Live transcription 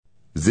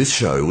This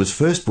show was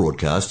first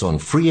broadcast on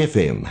Free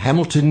FM,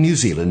 Hamilton, New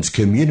Zealand's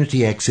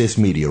community access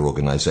media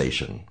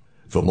organisation.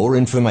 For more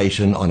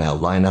information on our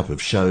lineup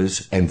of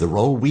shows and the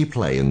role we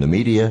play in the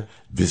media,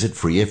 visit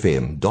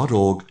freefm.org.nz.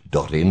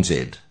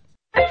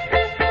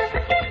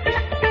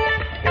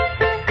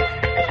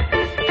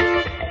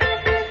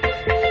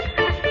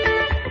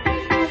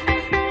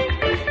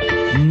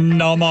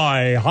 Nā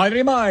mai,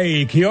 haere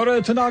mai, kia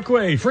ora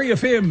tanakwe, Free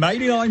FM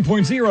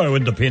 89.0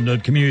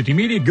 independent community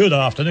media. Good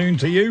afternoon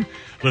to you.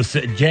 This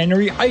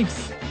January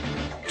 8th,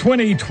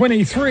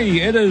 2023.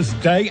 It is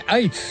day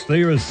 8.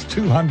 There's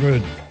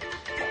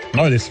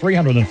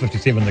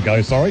 357 to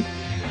go, sorry.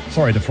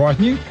 Sorry to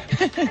frighten you.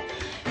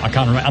 I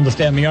can't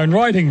understand my own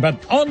writing,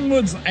 but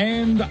onwards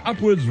and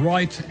upwards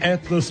right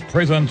at this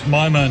present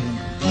moment.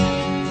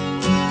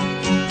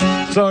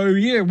 So,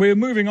 yeah, we're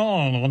moving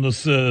on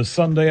this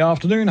Sunday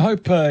afternoon.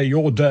 Hope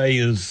your day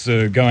is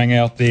going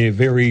out there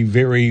very,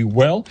 very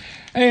well.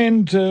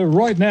 And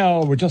right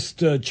now, we're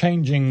just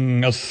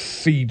changing a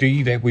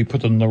CD that we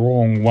put in the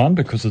wrong one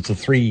because it's a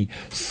 3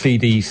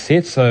 CD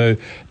set. So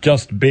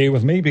just bear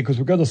with me because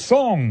we've got a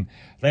song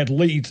that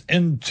leads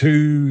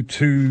into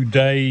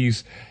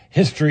today's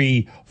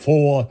history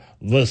for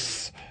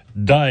this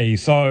day.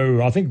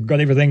 So I think we've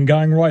got everything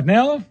going right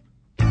now.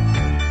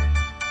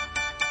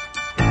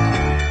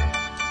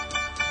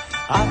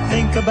 I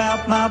think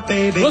about my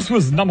baby. This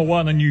was number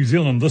 1 in New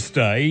Zealand this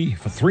day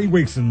for 3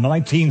 weeks in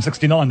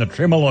 1969. The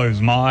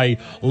Tremolos, My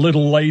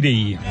Little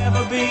Lady.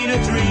 Never been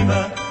a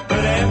dreamer,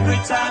 but every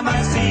time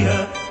I see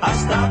her, I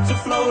start to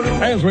float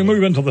away. As we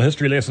move into the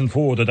history lesson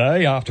for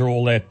today, after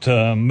all that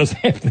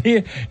mishap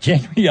there,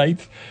 January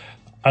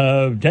 8th,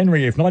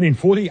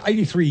 1940,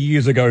 83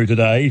 years ago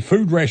today,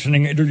 food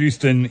rationing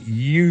introduced in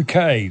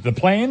UK. The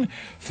plan,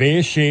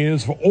 fair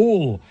shares for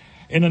all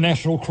in a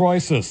national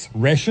crisis,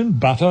 ration,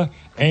 butter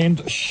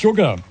and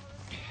sugar.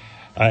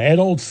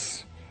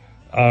 Adults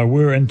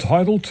were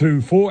entitled to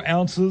 4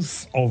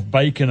 ounces of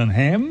bacon and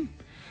ham,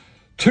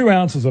 2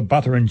 ounces of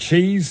butter and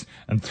cheese,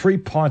 and 3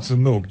 pints of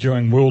milk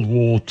during World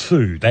War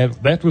II.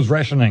 That was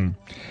rationing.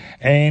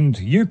 And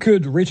you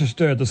could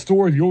register at the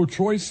store of your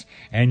choice,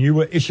 and you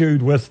were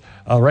issued with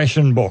a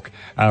ration book.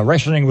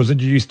 Rationing was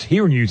introduced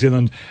here in New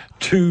Zealand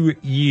 2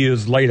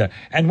 years later.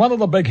 And one of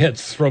the big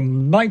hits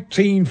from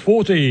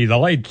 1940, the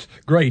late,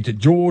 great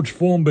George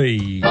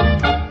Formby.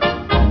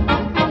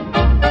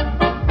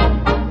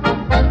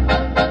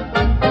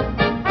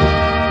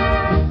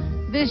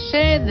 They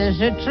say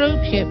there's a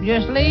troop ship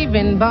just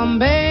leaving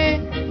Bombay,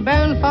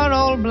 bound for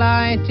old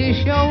Blighty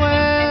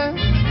Shower.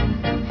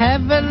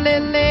 Heavily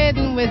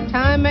laden with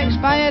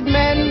time-expired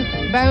men,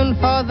 bound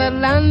for the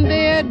land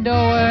they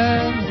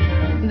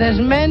adore. There's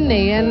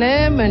many an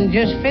airman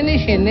just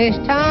finishing his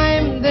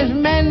time, there's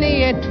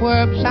many a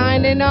twerp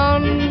signing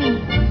on.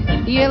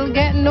 You'll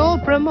get no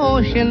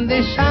promotion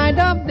this side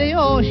of the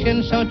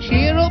ocean, so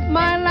cheer up,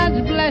 my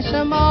lads, bless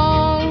 'em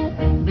all.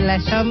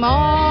 Bless 'em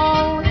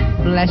all,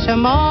 bless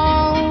 'em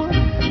all,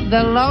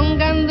 the long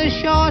and the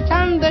short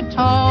and the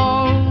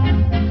tall.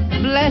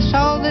 Bless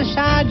all the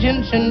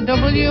sergeants and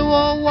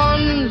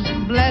WO1s,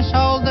 bless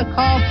all the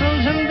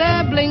corporals and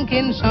their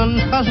blinking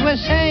sons, 'cause we're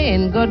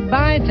saying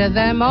goodbye to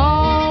them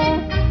all,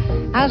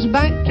 as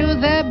back to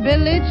their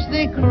billets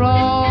they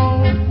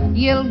crawl.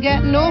 You'll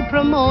get no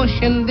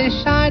promotion this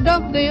side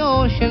of the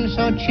ocean,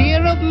 so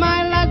cheer up,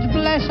 my lads,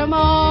 bless 'em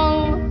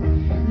all.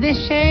 They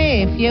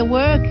say if you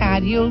work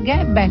hard you'll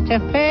get better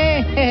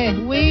pay.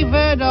 We've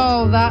heard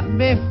all that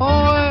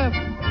before.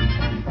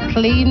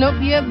 Clean up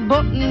your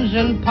buttons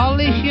and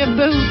polish your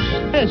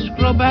boots,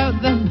 scrub out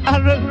the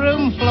barrack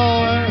room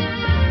floor.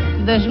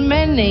 There's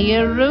many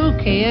a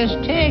rookie has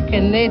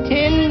taken it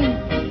in,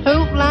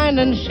 hook, line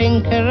and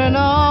sinker and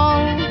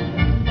all.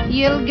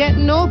 You'll get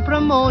no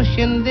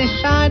promotion this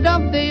side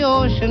of the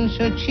ocean,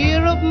 so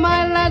cheer up,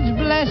 my lads,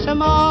 bless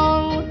 'em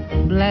all.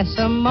 Bless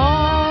 'em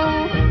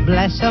all,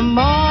 bless 'em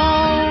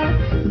all,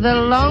 the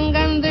long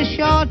and the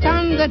short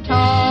and the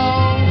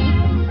tall.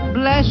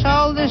 Bless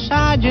all the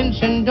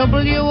sergeants and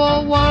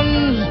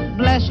WO1s,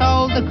 bless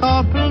all the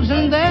corporals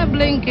and their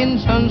blinking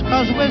sons,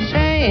 'cause we're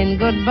saying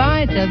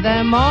goodbye to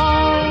them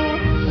all,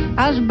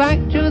 as back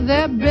to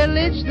their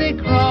billets they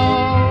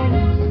crawl.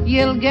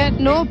 You'll get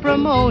no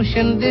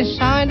promotion this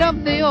side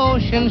of the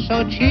ocean,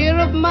 so cheer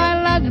up, my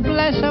lads,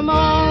 bless 'em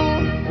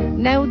all.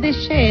 Now they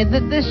say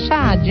that the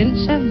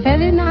sergeant's a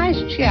very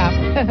nice chap.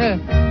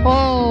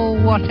 Oh,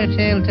 what a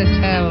tale to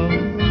tell.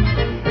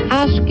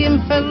 Ask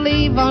him for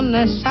leave on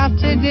a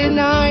Saturday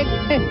night,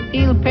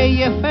 he'll pay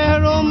your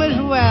fare home as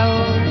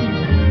well.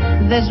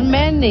 There's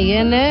many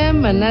an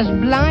airman has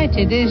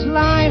blighted his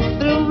life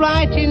through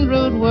writing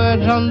rude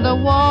words on the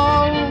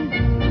wall.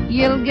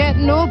 You'll get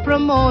no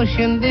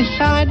promotion this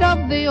side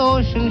of the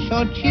ocean,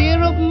 so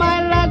cheer up,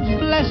 my lads,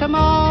 bless 'em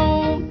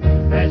all.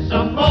 Bless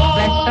 'em all,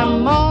 Bless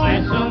 'em all,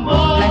 bless 'em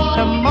all, bless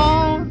 'em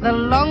all, the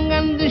long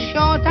and the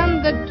short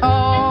and the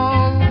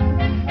tall.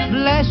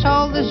 Bless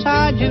all the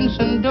sergeants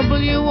and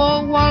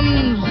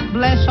WO1s,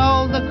 bless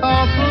all the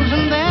corporals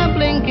and their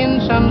blinking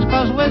sons,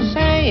 'cause we're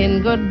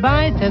saying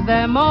goodbye to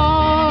them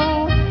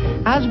all,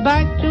 as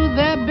back to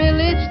their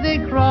billets they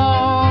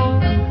crawl.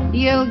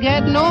 You'll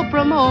get no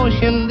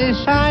promotion this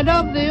side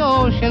of the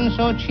ocean,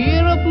 so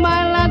cheer up,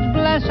 my lads,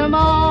 bless 'em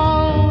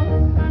all.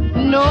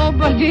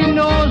 Nobody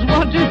knows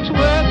what it's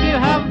worth you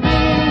have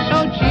been,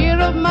 so cheer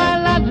up,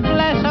 my lads,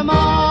 bless 'em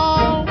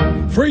all.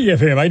 Free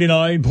FM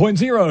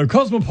 89.0,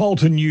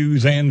 Cosmopolitan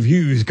News and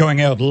Views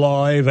going out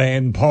live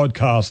and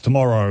podcast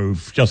tomorrow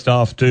just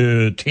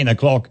after 10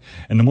 o'clock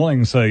in the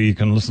morning, so you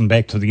can listen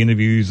back to the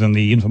interviews and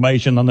the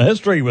information and the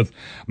history with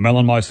Mel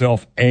and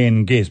myself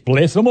and guests.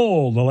 Bless them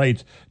all, the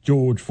late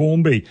George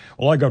Formby.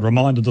 Well, I got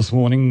reminded this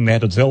morning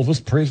that it's Elvis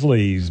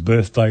Presley's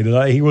birthday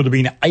today. He would have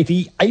been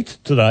 88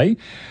 today.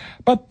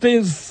 But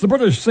there's the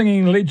British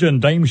singing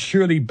legend, Dame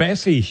Shirley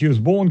Bassey. She was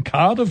born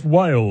Cardiff,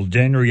 Wales,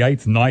 January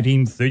 8th,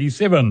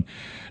 1937.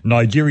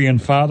 Nigerian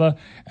father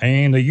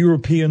and a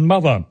European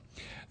mother.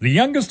 The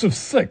youngest of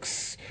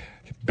six,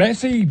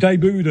 Bassey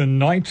debuted in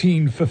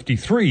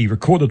 1953,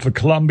 recorded for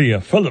Columbia,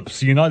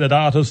 Philips, United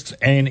Artists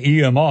and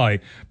EMI.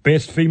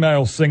 Best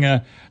Female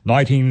Singer,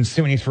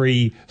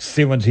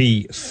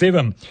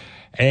 1973-77.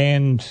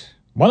 And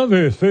one of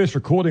her first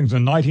recordings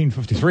in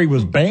 1953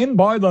 was banned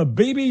by the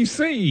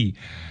BBC.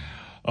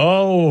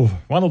 Oh,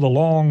 one of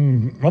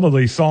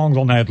the songs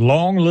on that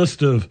long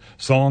list of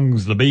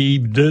songs the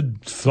Beeb did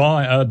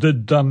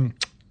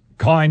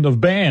kind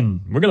of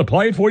ban. We're going to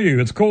play it for you.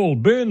 It's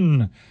called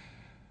Burn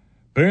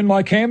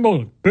My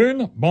Candle.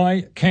 Burn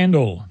My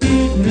Candle.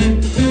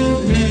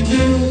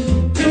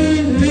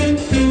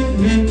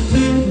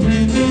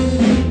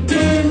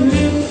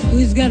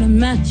 Who's got a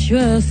match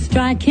you're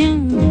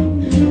striking?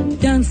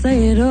 Don't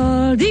say it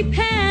all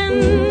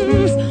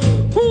depends.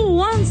 Who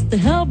wants to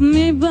help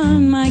me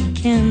burn my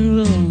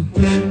candle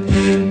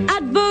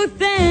at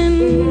both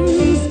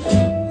ends?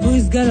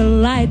 Who's got a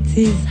light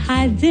he's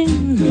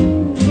hiding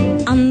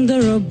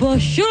under a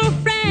bushel,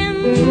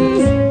 friends?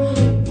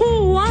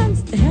 Who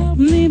wants to help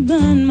me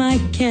burn my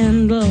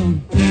candle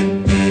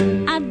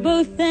at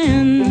both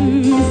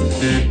ends?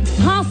 It's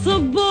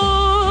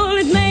possible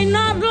it may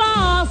not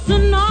last the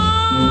night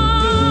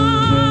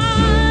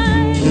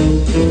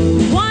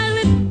while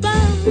it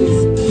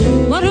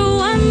burns. What a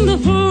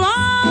wonderful life.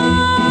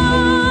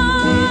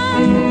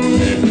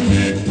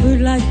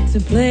 We'd like to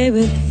play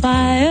with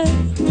fire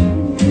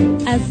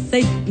as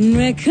Satan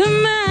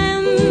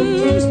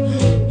recommends.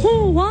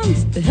 Who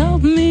wants to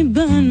help me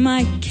burn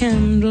my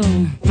candle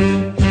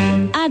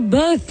at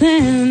both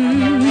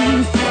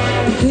ends?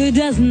 Who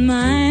doesn't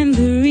mind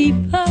the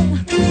reaper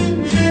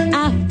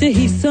after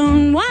he's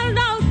sown wild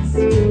oats?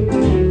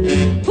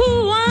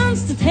 Who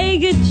wants to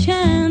take a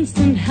chance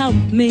and help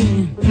me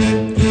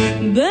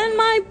burn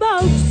my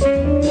boats?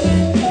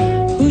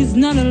 Who's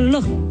not a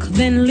look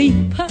then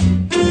leaper,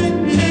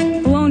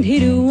 won't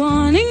hit a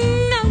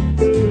warning note?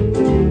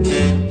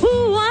 Who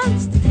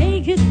wants to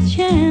take a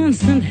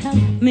chance and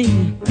help me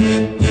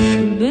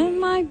burn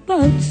my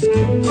boats?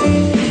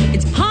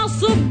 It's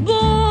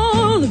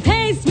possible the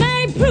pace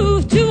may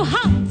prove too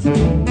hot,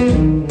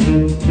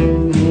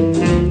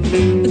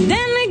 but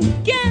then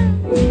again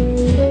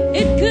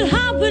it could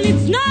happen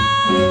it's not.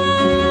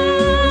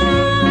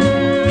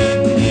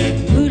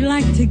 Who'd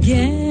like to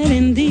get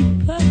in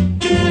deeper,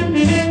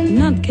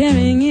 not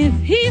caring if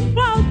he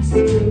floats?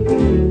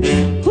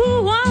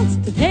 Who wants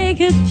to take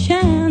a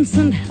chance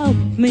and help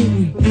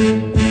me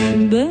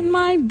burn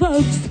my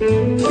boats?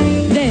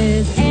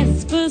 There's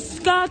S for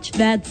Scotch,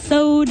 that's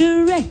so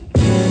direct,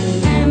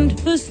 and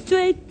for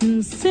straight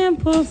and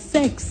simple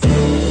sex.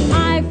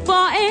 I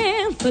for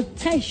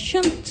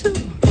invitation to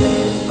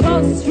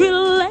close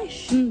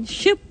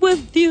relationship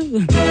with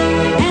you,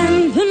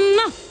 and for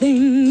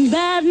nothing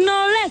bad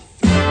no less.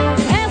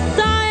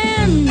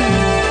 S-I-N,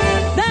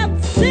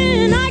 that's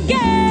sin I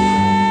get.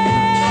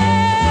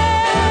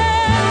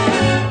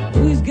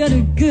 Who's got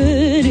a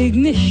good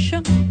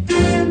ignition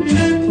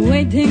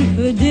waiting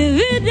for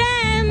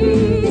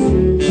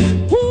dividends?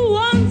 Who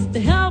wants to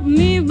help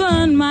me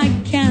burn my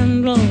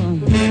candle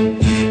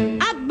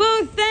at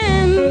both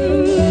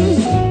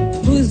ends?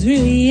 Who's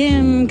really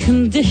in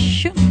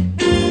condition,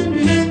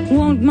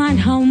 won't mind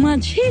how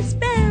much he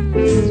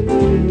spends?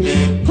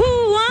 Who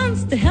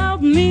wants to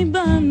help me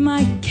burn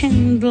my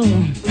candle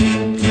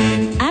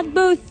at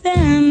both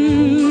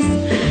ends?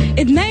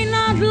 It may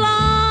not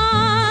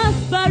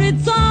last, but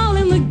it's all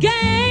in the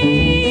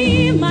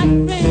game, my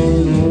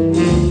friend.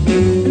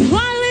 And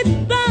while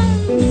it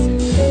burns,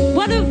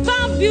 what a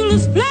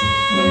fabulous flame.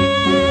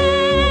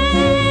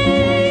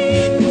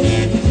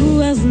 Who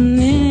has an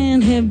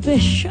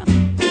inhibition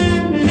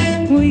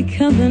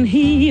weaker than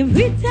he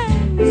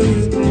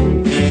pretends?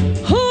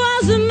 Who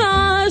has an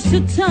urge to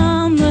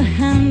turn the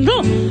handle,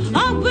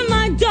 open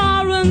my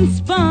door and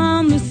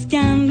spurn the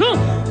scandal?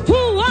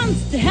 Who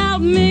wants to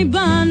help me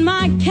burn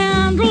my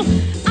candle?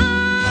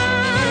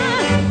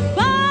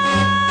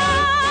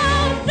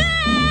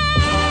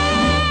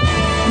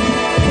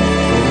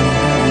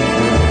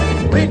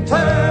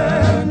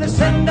 Return the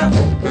sender.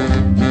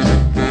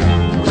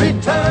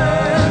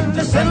 Return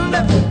the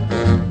sender.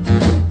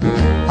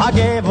 I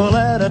gave a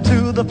letter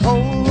to the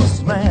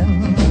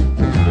postman.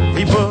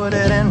 He put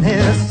it in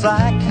his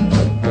sack.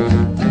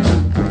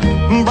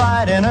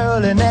 Bright and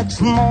early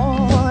next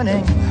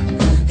morning,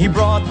 he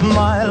brought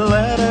my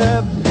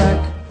letter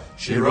back.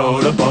 She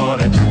wrote upon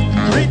it,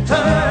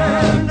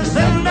 Return to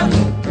sender,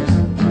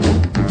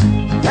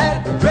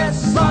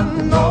 address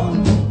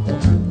unknown,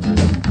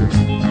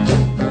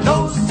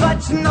 no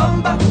such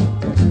number,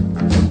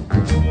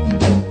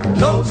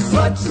 no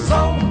such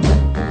zone.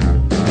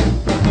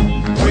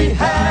 We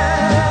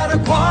had a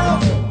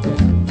quarrel,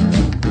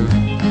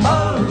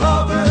 a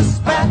lover's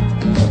spat.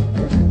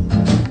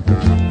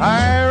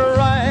 I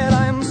write,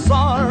 I'm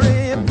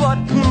sorry, but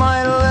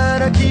my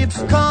letter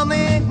keeps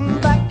coming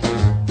back.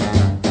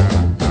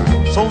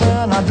 So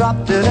then I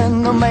dropped it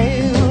in the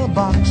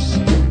mailbox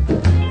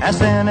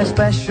as any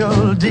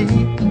special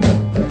deed.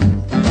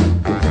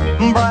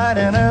 Bright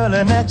and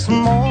early next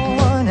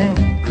morning,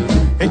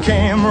 it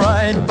came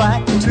right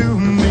back to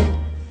me.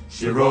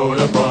 she wrote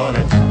upon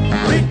it,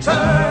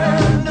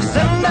 Return to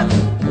sender,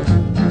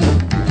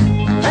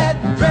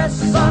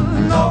 address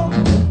unknown,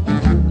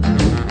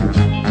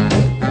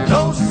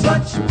 no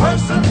such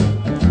person,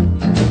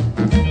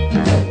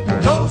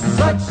 no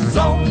such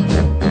zone.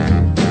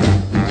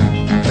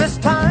 This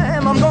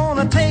time I'm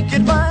gonna take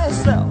it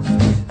myself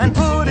and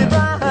put it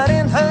right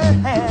in her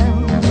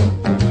hand.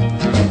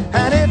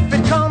 And if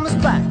it comes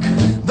back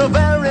the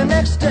very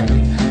next day,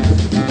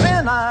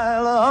 then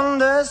I'll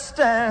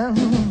understand.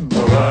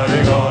 the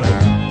writing on it,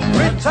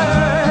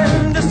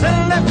 Return to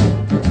sender,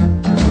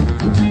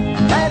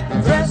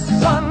 address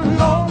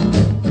unknown,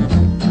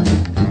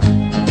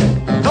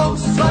 no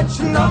such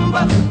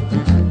number,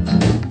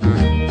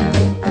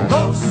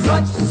 no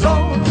such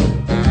zone.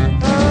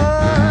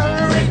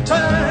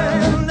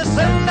 Return to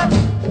sender,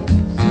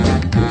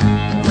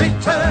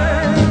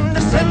 return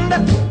to sender,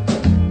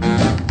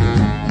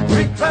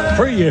 return.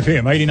 Free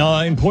FM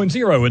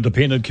 89.0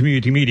 independent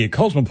community media,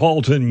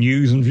 Cosmopolitan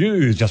News and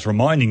Views. Just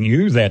reminding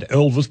you that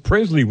Elvis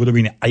Presley would have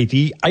been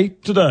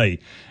 88 today.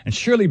 And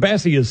Shirley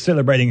Bassey is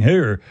celebrating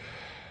her,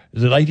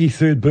 is it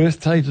 83rd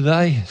birthday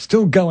today?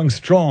 Still going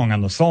strong.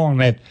 And the song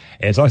that,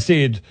 as I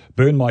said,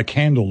 Burn My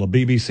Candle, the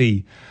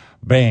BBC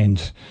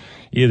band.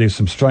 Yeah, there's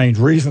some strange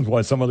reasons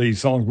why some of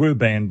these songs were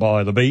banned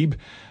by the Beeb.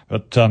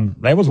 But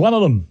that was one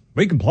of them.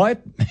 We can play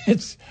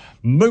it.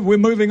 We're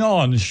moving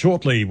on.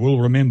 Shortly, we'll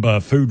remember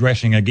food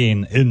rationing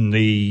again in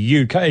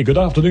the UK. Good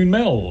afternoon,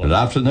 Mel. Good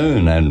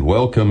afternoon and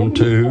welcome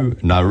to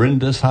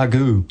Narinda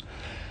Sagu.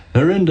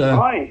 Narinda,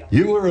 Hi.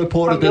 you were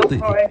reported at the...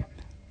 Hi,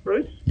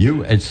 Bruce.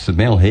 It's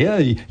Mel here.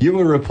 You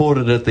were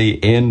reported at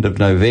the end of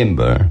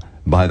November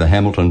by the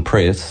Hamilton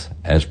Press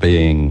as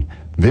being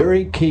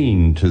very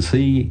keen to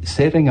see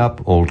setting up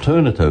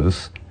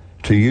alternatives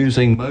to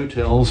using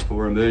motels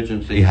for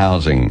emergency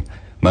housing.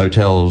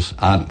 Motels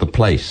aren't the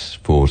place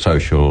for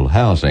social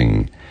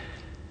housing.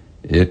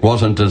 It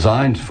wasn't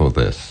designed for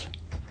this.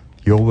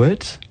 Your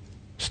words?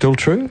 Still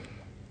true?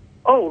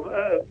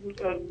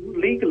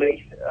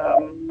 Legally,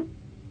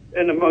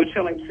 in a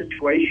moteling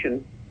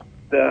situation,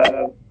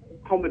 the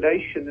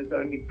accommodation is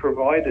only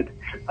provided,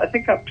 I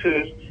think, up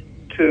to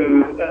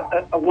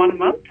 1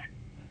 month.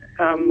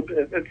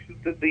 There's a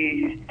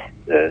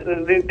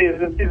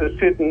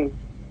certain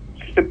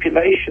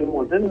stipulation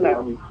within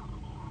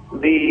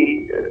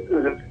the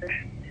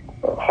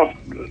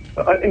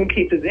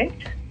Innkeepers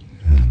Act,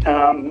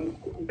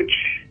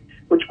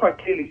 which quite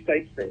clearly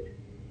states that.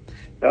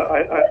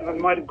 I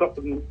might have got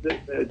the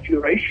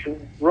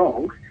duration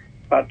wrong,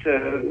 but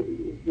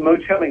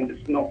moteling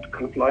is not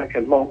kind of like a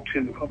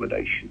long-term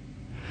accommodation.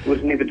 It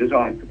was never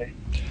designed for that.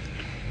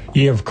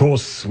 Yeah, of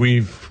course,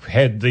 we've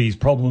had these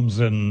problems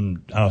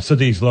in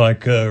cities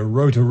like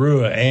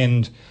Rotorua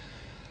and...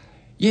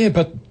 Yeah,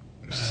 but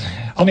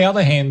on the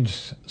other hand,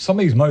 some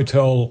of these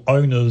motel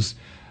owners,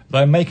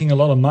 they're making a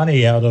lot of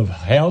money out of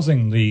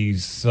housing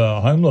these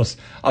homeless.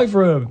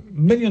 Over $1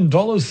 million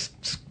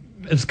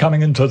is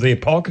coming into their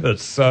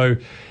pockets. So,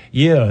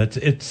 yeah,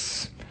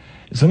 it's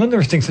an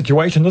interesting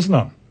situation, isn't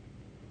it?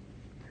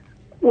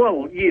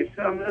 Well, yes,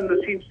 in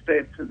the sense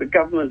that the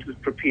government is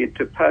prepared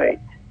to pay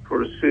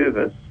for a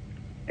service,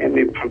 and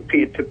they're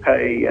prepared to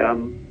pay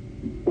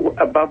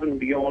above and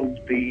beyond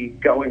the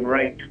going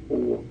rate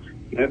for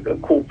a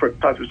corporate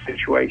type of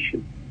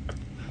situation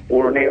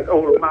or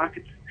a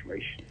market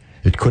situation.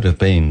 It could have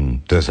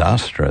been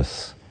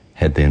disastrous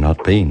had there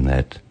not been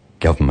that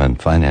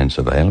government finance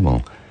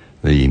available.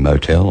 The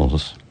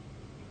motels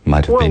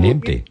might have been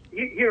empty.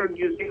 Here in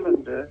New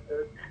Zealand,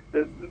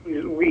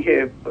 we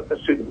have a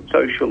certain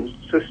social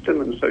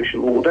system and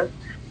social order.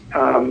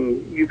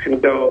 You can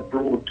go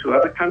abroad to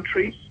other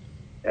countries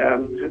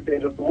that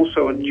have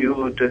also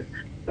endured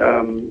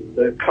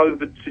the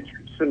COVID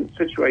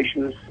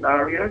situation and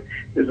scenario.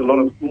 There's a lot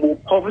of more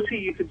poverty,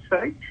 you could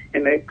say,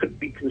 and that could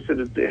be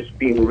considered as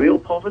being real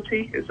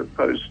poverty as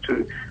opposed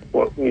to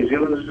what New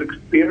Zealand is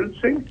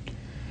experiencing.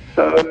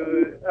 So,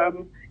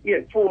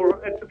 it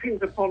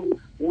depends upon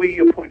where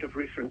your point of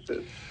reference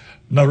is.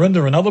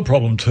 Narinda, another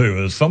problem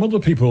too is some of the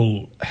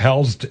people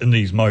housed in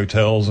these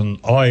motels,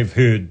 and I've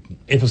heard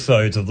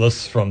episodes of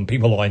this from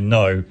people I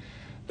know,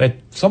 that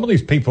some of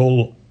these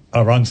people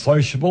are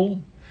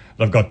unsociable,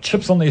 they've got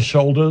chips on their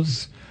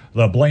shoulders,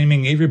 they're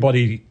blaming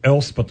everybody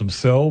else but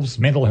themselves,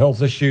 mental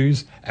health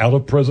issues, out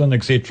of prison,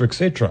 etc.,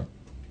 etc.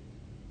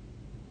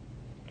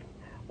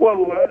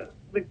 Well,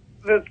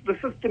 the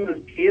system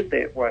is geared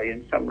that way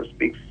in some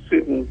respects.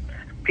 Certain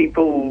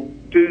people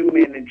do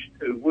manage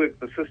to work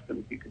the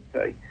system, you could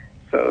say.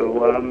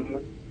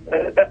 So,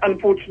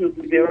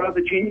 unfortunately, there are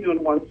the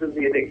genuine ones in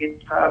there that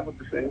get tarred with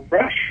the same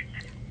brush,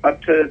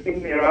 but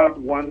then there are the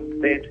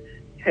ones that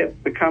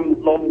have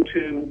become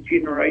long-term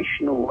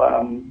generational,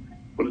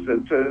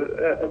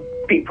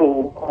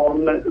 people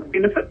on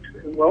benefit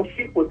and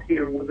welfare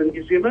here within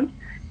New Zealand.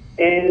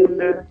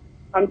 And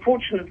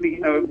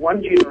unfortunately,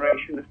 one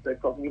generation, if they've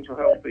got mental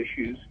health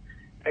issues,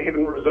 they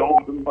haven't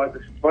resolved them by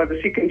the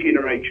second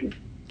generation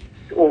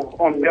or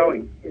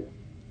ongoing.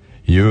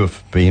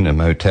 You've been a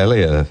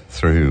motelier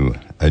through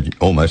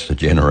almost a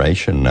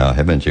generation now,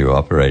 haven't you,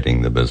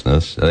 operating the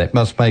business? That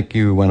must make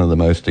you one of the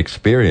most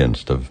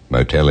experienced of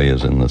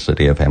moteliers in the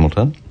city of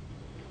Hamilton.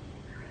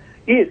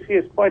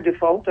 Yes, by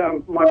default.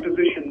 My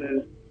position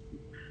is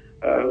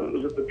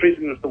the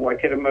president of the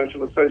Waikato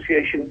Motel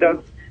Association does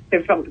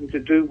have something to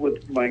do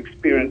with my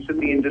experience in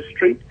the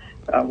industry.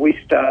 We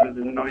started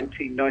in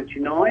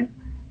 1999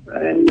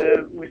 and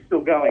we're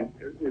still going.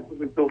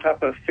 We've built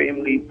up a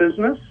family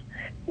business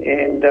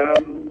and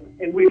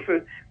we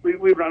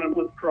run it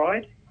with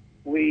pride.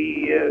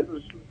 We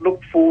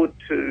look forward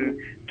to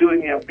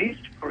doing our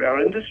best for our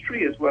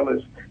industry as well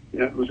as,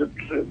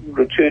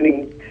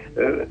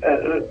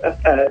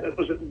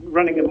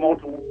 running a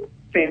model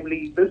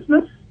family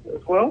business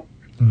as well.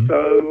 Mm-hmm.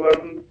 So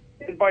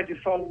by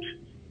default,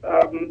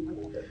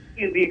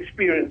 the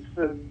experience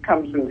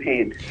comes in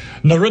hand.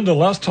 Narinda,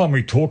 last time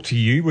we talked to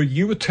you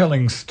were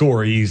telling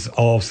stories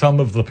of some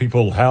of the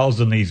people housed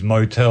in these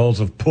motels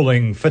of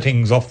pulling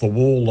fittings off the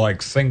wall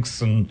like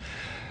sinks and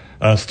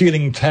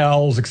stealing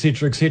towels,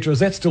 etc., etc. Is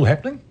that still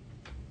happening?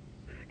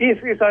 Yes,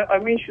 I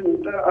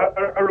mentioned,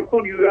 I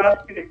recall you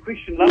asked me that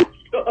question last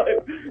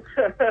time,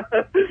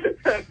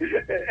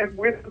 and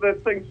whether the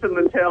sinks and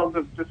the towels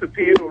have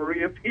disappeared or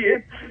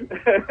reappeared.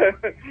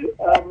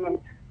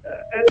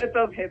 It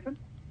does happen,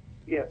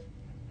 yeah.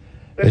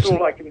 That's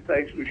all I can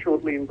say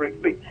shortly and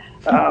briefly.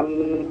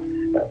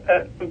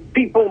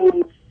 People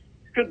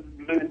should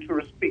learn to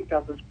respect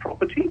others'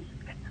 properties,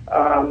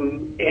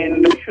 and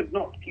they should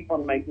not keep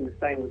on making the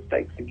same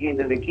mistakes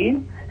again and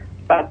again.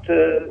 But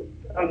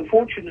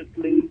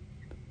unfortunately,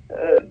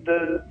 if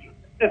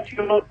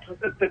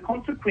the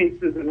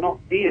consequences are not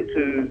there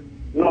to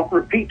not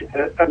repeat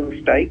a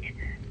mistake,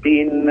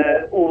 then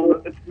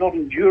or it's not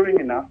enduring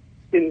enough,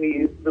 then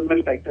the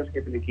mistake does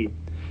happen again.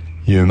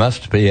 You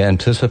must be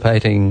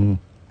anticipating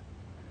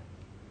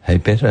a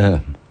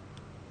better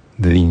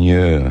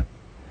venue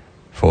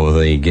for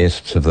the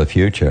guests of the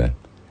future.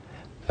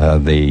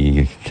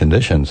 The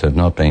conditions have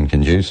not been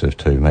conducive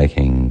to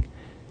making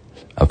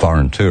a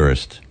foreign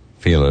tourist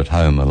feel at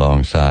home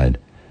alongside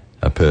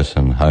a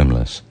person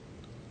homeless.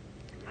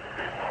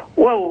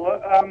 Well,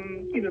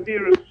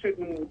 there are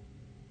certain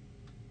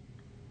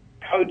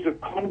codes of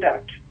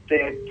conduct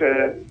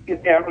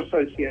that our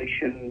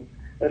association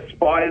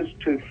aspires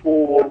to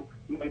for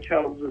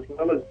motels as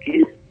well as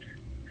guests.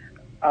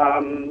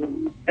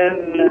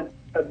 In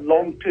a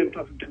long-term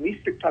type of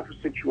domestic type of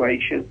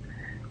situation,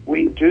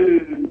 we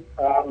do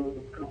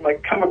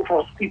come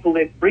across people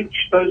that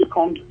breach those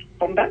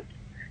that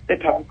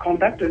type of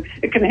conduct.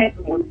 It can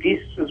happen with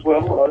guests as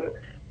well,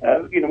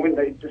 when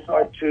they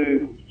decide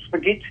to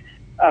forget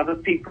other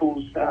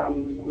people's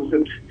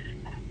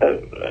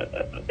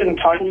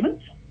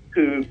entitlements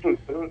to,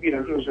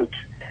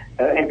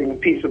 having a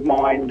peace of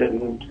mind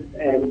and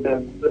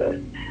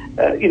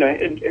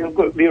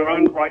got their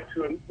own right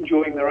to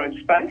enjoying their own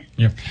space.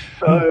 Yeah.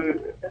 So,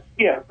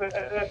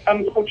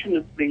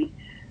 unfortunately,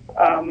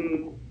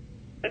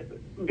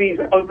 these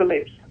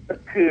overlaps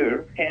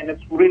occur, and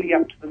it's really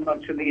up to the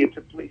motelier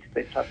to police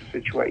that type of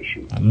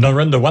situation.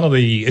 Narinda, one of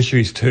the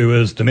issues too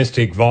is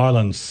domestic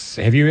violence.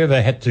 Have you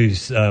ever had to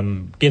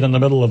get in the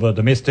middle of a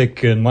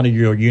domestic in one of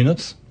your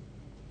units?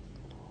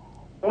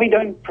 We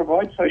don't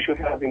provide social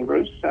housing,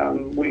 Bruce.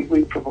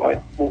 We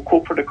provide more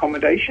corporate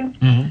accommodation.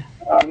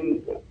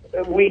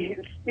 Mm-hmm. We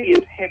see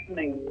it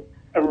happening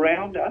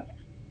around us.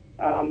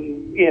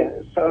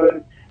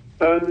 So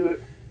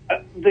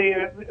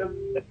there,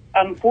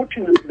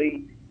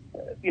 unfortunately,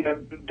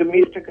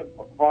 domestic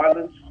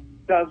violence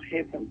does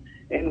happen,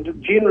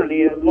 and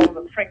generally a lot of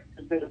the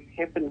factors that have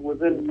happened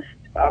within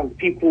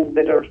people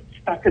that are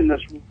stuck in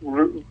this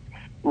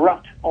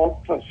rut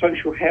of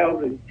social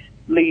housing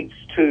leads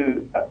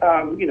to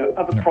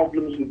other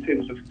problems in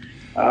terms of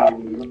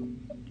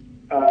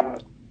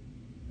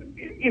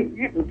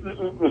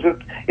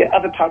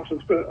other types of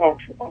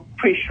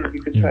pressure,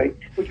 you could say,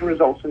 which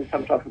results in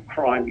some type of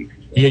crime. You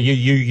could say. Yeah,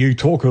 you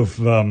talk of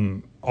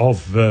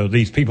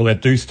these people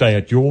that do stay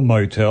at your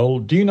motel.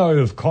 Do you know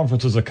if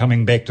conferences are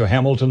coming back to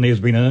Hamilton? There's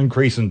been an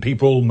increase in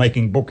people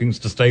making bookings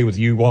to stay with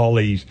you while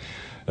these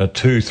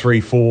 2, 3,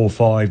 4,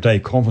 5 day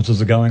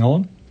conferences are going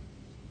on?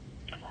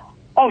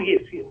 Oh,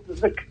 yes.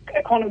 The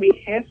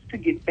economy has to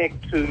get back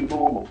to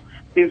normal.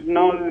 There's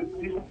no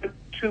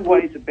two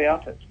ways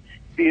about it.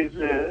 There's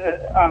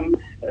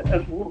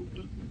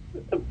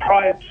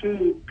prior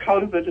to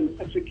COVID in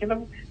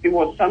particular, there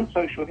was some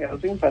social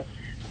housing, but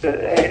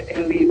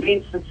and the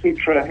events,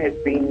 etc.,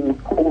 had been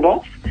called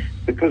off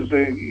because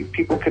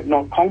people could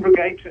not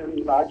congregate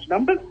in large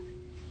numbers.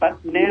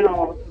 But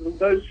now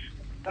those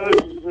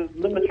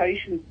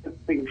limitations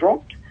have been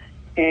dropped,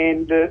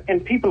 and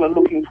people are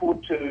looking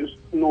forward to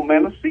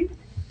normalcy.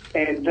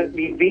 And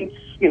the events,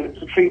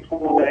 the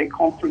 3-4 day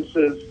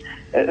conferences,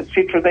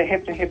 etc., they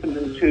have to happen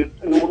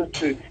in order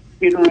to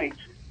generate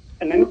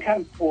an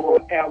income for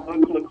our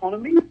local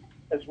economy,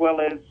 as well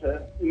as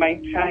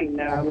maintain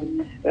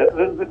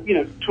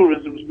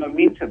tourism's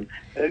momentum.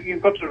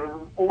 You've got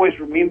to always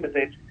remember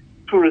that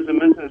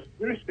tourism is a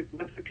very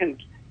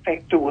significant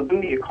factor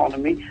within the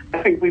economy.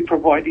 I think we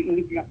provide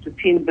anything up to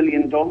 $10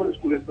 billion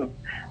worth of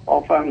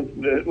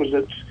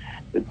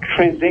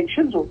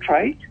transactions or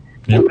trade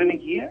within a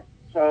year.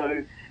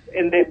 So,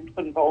 and that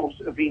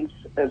involves events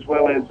as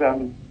well as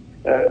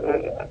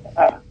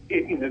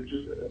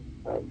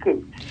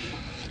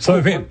So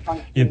if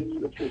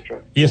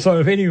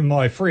any of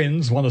my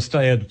friends want to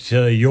stay at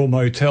your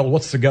motel,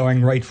 what's the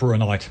going rate for a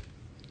night?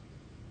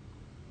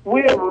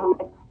 We're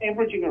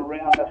averaging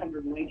around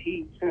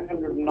 $180 to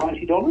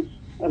 $190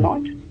 a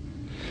night.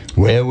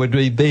 Where would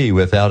we be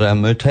without our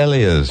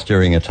moteliers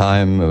during a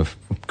time of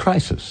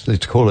crisis?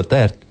 Let's call it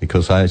that,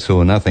 because I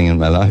saw nothing in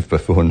my life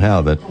before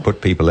now that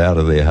put people out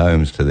of their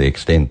homes to the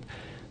extent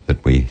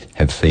that we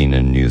have seen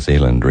in New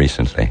Zealand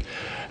recently.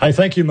 Hey,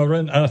 thank you,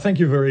 Marin. Thank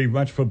you very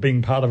much for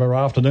being part of our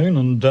afternoon,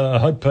 and I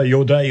hope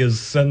your day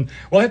is...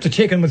 we'll have to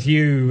check in with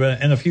you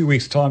in a few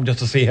weeks' time just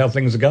to see how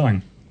things are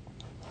going.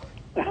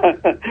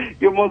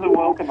 You're more than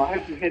welcome. I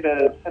hope you had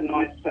a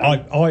nice... I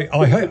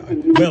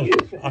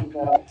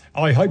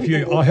hope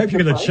you're going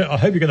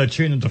to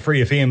tune into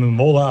Free FM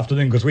all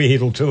afternoon, because we're here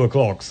till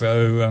 2:00.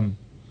 So,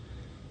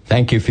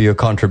 thank you for your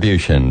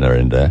contribution,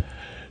 Narinda.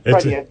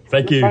 Thank you.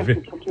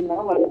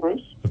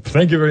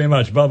 Thank you very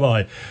much.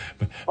 Bye-bye.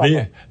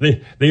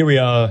 There we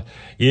are.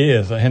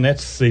 Yes, and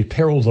that's the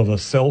perils of a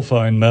cell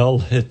phone,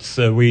 Mel. It's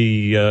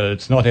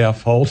not our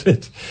fault.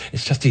 It's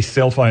just these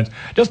cell phones.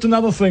 Just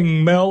another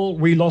thing, Mel.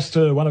 We lost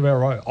one of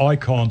our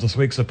icons this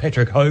week. Sir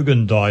Patrick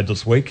Hogan died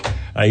this week,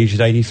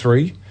 aged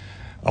 83.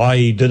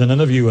 I did an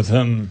interview with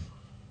him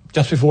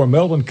just before a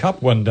Melbourne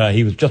Cup one day.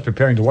 He was just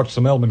preparing to watch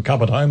the Melbourne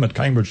Cup at home at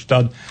Cambridge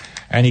Stud,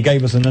 and he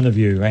gave us an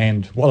interview.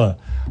 And what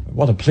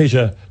a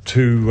pleasure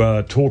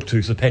to talk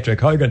to Sir Patrick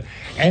Hogan.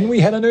 And we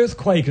had an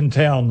earthquake in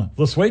town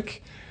this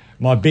week.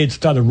 My bed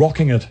started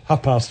rocking at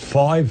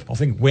 5:30, I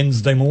think,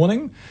 Wednesday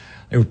morning.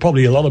 There were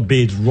probably a lot of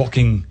beds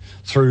rocking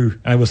through,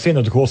 and it was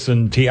centred, of course,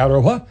 in Te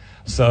Arawa.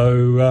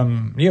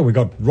 So, we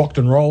got rocked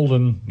and rolled,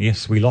 and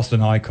yes, we lost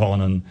an icon.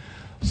 And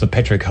Sir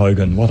Patrick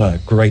Hogan, what a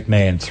great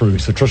man, through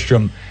Sir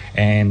Tristram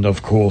and,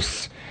 of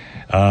course,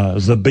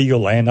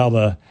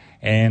 Zabeel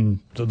and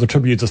the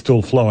tributes are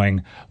still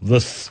flowing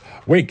this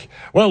week.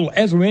 Well,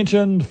 as we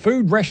mentioned,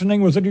 food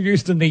rationing was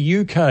introduced in the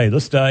UK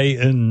this day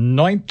in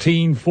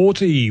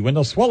 1940 when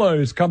the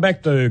Swallows come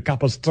back to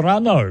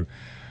Capistrano,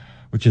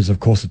 which is, of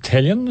course,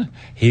 Italian.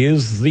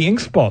 Here's the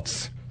Ink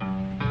Spots.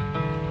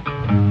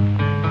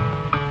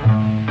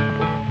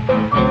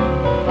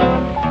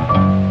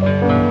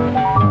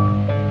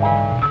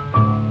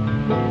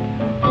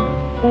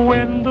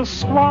 When the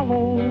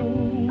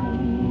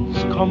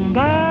swallows come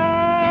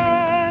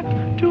back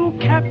to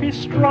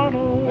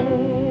Capistrano,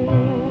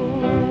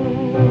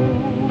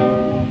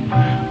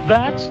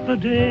 that's the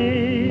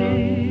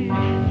day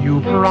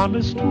you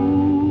promised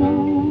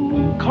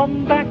to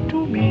come back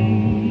to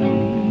me.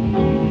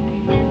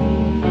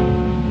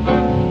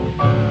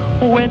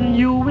 When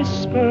you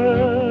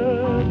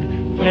whispered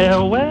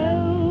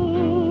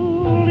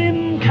farewell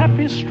in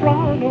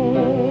Capistrano,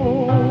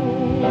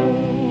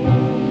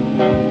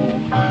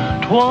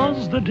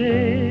 'twas the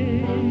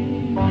day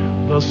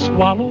the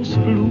swallows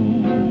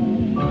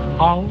flew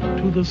out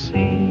to the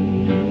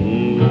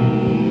sea.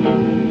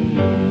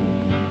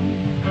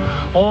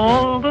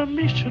 All the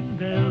mission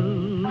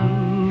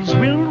bells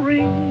will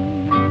ring,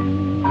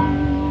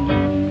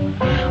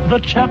 the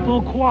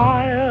chapel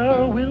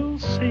choir will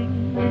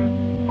sing,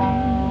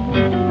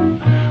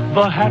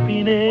 the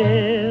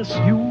happiness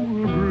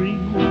you'll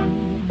bring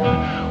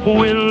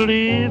will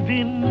live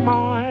in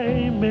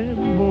my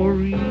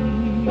memory.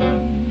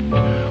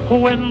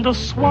 When the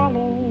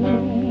swallows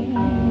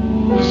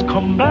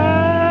come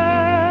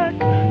back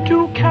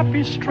to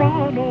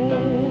Capistrano,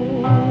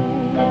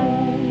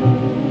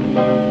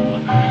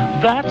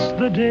 that's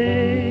the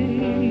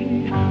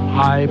day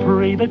I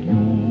pray that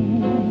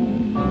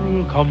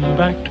you'll come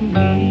back to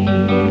me.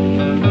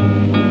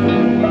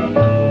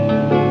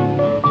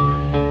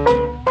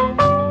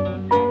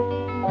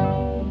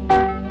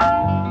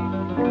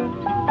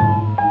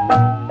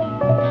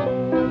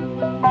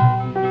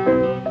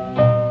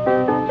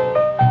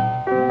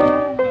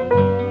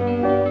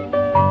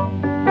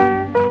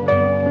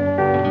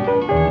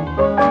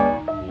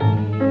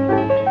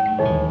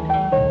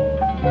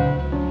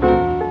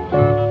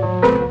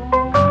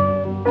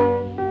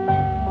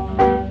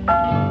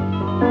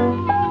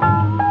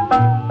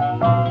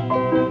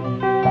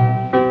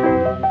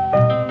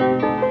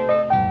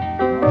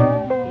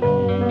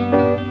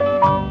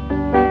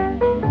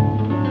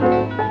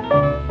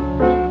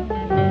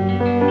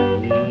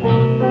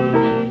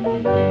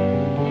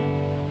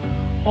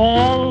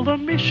 all the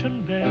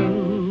mission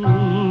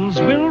bells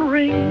will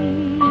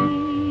ring.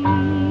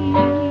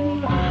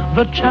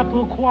 The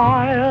chapel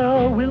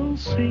choir will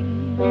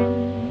sing.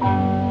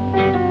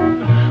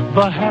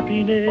 The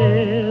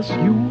happiness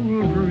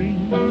you'll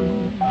bring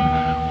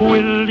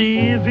will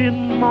live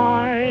in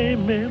my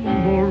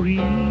memory.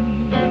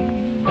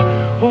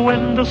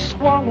 When the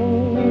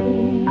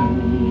swallows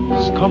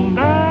come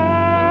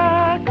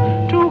back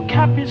to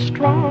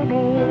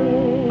Capistrano,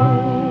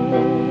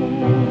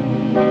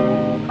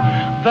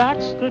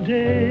 that's the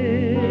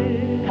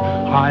day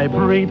I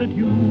pray that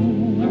you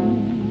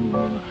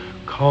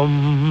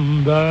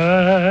come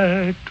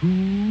back to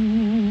me.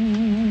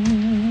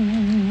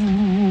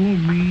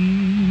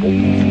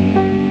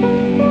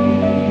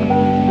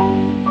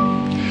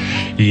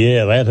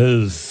 Yeah, that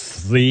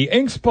is the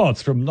Ink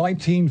Spots from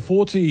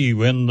 1940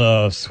 when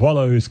the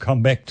Swallows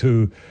come back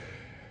to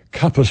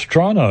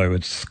Capistrano.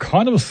 It's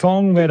kind of a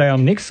song that our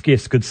next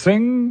guest could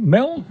sing,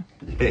 Mel?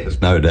 Yes,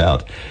 no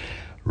doubt.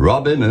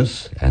 Rob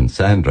Innes and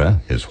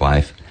Sandra, his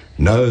wife,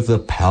 know the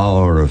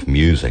power of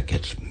music,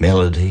 its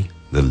melody,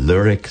 the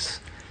lyrics.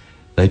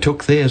 They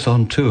took theirs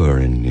on tour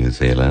in New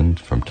Zealand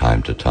from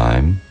time to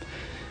time.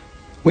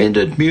 When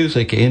did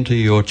music enter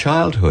your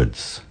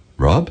childhoods,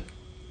 Rob?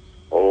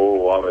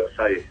 Oh, I would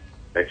say,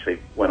 actually,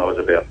 when I was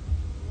about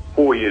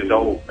 4 years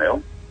old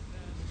now.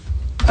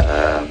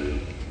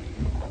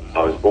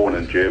 I was born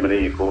in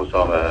Germany. Of course,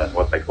 I'm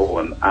what they call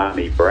an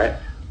army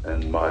brat,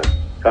 and my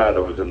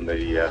father was in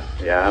the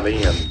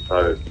army, and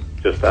so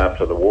just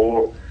after the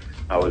war,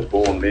 I was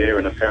born there,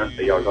 and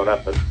apparently I got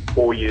up at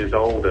 4 years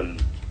old and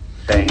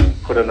sang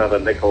 "Put Another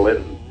Nickel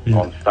In"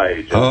 on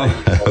stage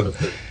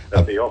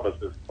at the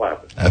officers'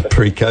 club. A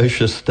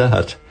precocious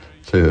start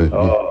to...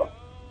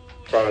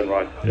 Thrown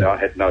right. I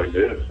had no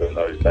nerves in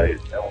those days.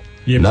 No.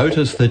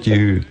 Notice that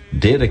you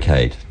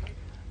dedicate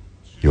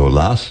your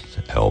last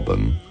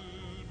album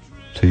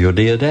to your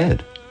dear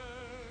dad.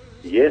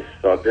 Yes,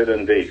 I did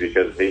indeed,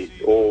 because he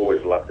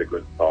always loved a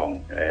good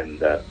song,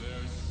 and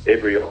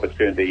every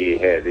opportunity he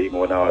had, even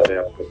when I was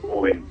out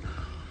performing,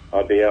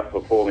 I'd be out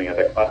performing at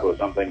a club or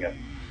something, and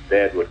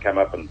Dad would come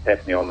up and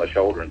tap me on the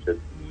shoulder and said,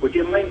 "Would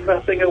you mind if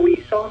I sing a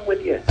wee song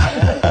with you?"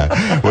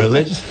 Well,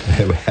 let's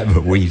have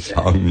a wee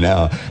song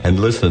now and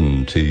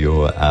listen to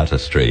your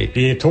artistry.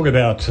 Yeah, talk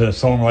about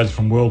songwriters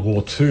from World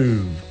War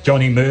II.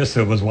 Johnny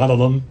Mercer was one of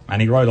them, and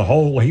he wrote a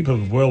whole heap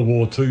of World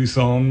War II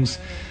songs.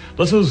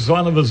 This was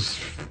one of his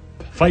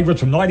favourites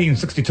from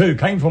 1962,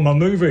 came from a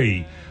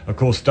movie, of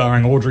course,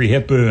 starring Audrey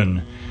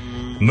Hepburn.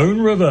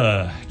 Moon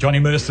River, Johnny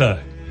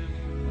Mercer.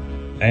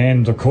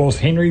 And, of course,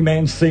 Henry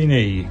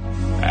Mancini.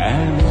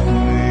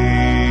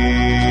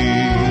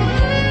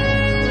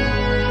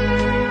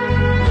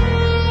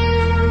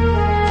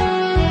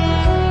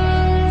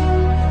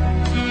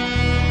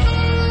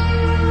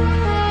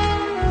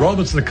 Rob,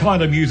 it's the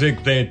kind of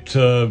music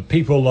that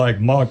people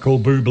like Michael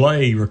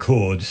Bublé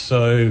record.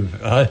 So,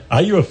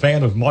 are you a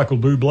fan of Michael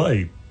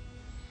Bublé?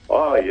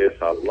 Oh yes,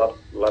 I love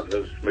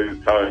his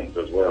smooth tones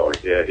as well.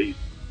 Yeah, he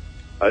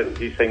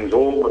sings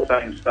all the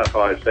same stuff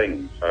I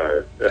sing.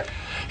 So,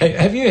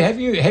 have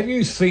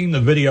you seen the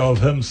video of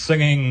him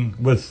singing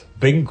with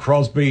Bing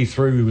Crosby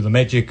through the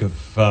magic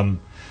of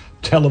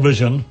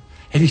television?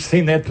 Have you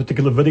seen that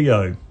particular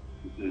video?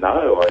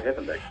 No, I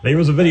haven't actually. There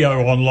was a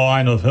video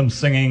online of him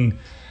singing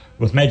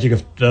with magic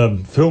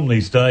of film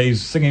these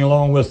days, singing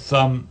along with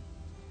the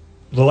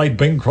late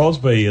Bing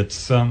Crosby.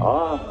 It's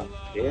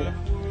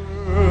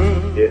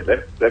yeah,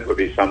 that would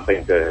be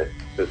something to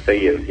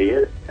see and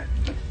hear.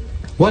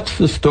 What's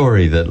the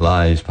story that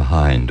lies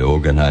behind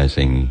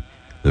organising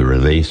the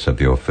release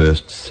of your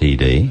first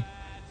CD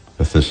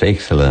with this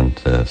excellent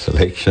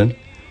selection?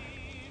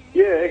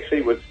 Yeah, actually,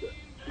 it was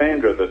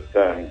Sandra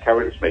that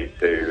encouraged me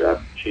to.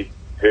 She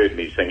heard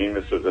me singing.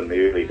 This was in the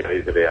early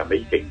days of our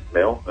meeting,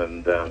 Mel,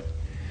 and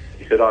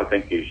she said, "I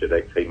think you should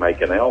actually make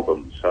an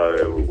album."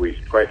 So we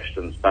scratched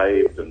and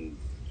saved and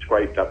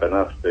scraped up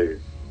enough to...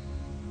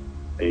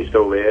 Are you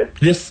still there?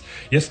 Yes,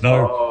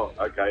 no. Oh,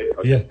 okay.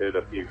 I just heard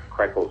a few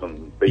crackles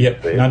and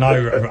beats there. No,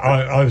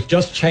 I was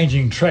just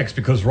changing tracks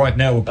because right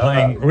now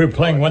we're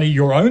playing one of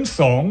your own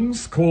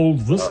songs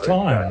called This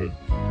Time.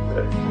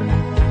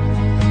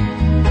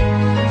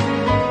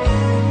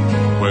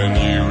 When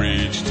you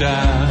reached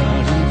out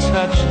and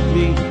touched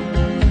me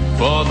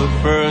for the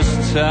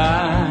first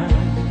time.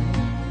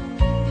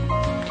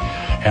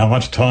 How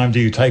much time do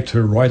you take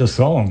to write a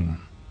song?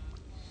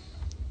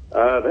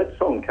 That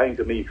song came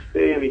to me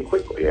fairly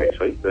quickly,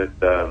 actually,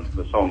 the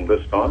song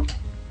This Time.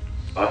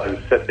 I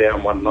sat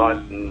down one night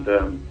and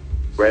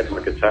grabbed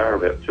my guitar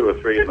about 2 or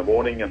 3 in the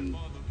morning, and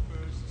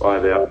by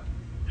about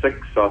 6,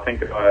 I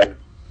think I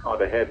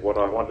kind of had what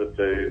I wanted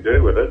to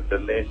do with it,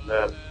 and then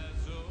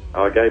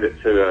I gave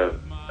it to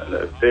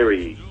a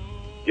very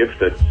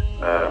gifted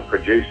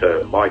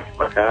producer, Mike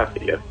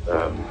McCarthy, at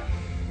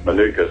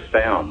Manuka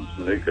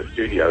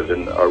Studios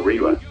in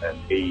Orewa, and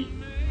he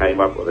came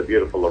up with a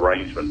beautiful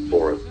arrangement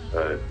for it.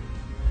 So,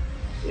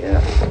 yeah.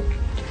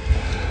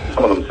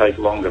 Some of them take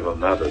longer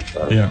than others,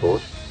 of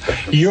course.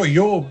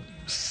 Your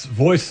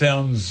voice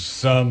sounds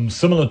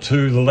similar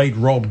to the late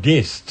Rob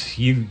Guest.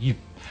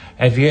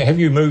 Have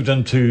you moved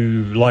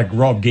into like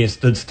Rob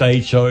Guest did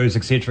stage shows,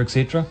 etc.,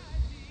 etc.?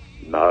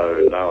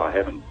 No, I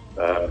haven't.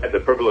 Had the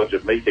privilege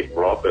of meeting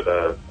Rob at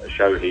a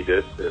show he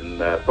did in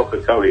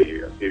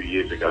Pukekohe a few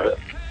years ago,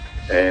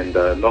 and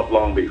not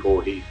long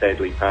before he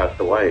sadly passed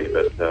away.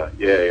 But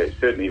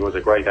certainly he was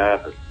a great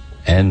artist.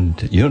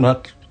 And you're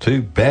not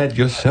too bad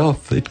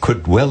yourself. It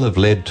could well have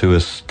led to a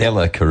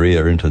stellar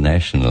career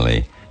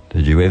internationally.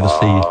 Did you ever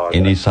see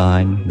any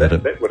sign that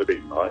it... That would have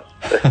been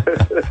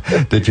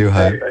nice. Did you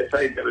hope? They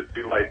say that it's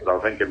too late, but I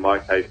think in my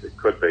case it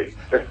could be.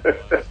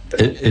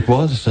 It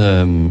was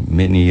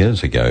many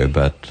years ago,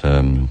 but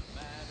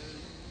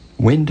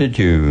when did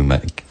you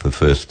make the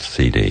first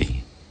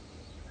CD?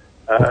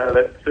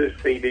 That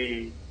first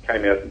CD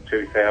came out in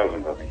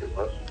 2000, I think it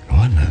was.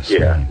 Goodness.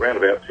 Yeah, around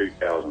about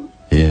 2000.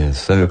 Yeah,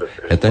 so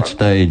at that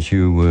stage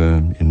you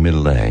were in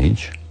middle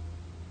age.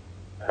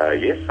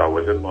 Yes, I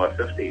was in my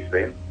 50s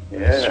then. Yeah.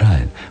 That's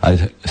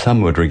right.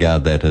 Some would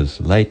regard that as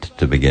late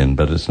to begin,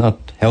 but it's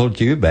not held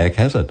you back,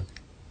 has it?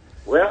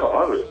 Well,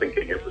 I was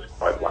thinking it was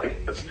quite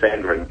late, but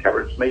Sandra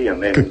encouraged me,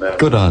 and then...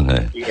 Good on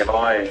her.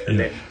 EMI, and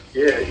then,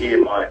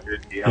 EMI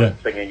heard me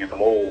singing in the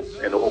mall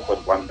in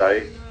Auckland one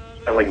day,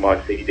 selling my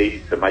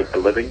CDs to make a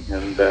living,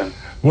 and they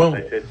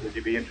said, would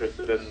you be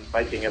interested in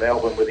making an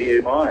album with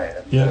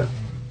EMI? And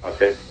I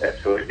said,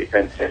 absolutely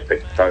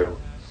fantastic. So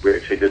we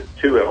actually did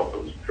 2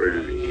 albums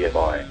through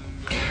EMI.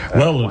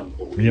 One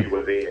called You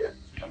Were There,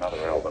 another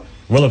album.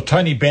 Well, if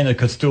Tony Bennett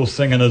could still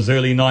sing in his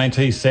early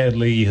 90s,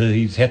 sadly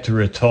he's had to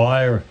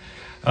retire.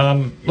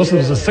 This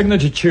was a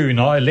signature tune,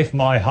 I Left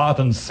My Heart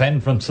in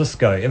San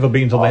Francisco. Ever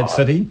been to that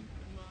city?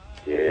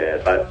 Yeah,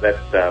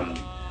 that's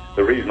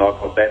the reason I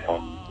put that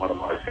on one of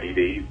my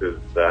CDs is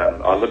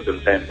I lived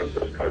in San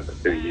Francisco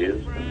for 2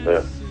 years, and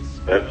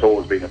that's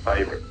always been a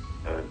favourite.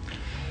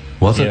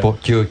 Was it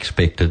what you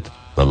expected,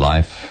 the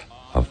life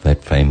of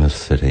that famous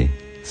city,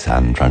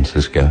 San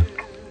Francisco?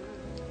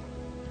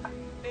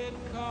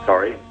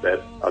 Sorry,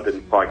 that I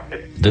didn't quite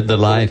get. Did the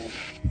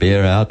life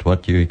bear out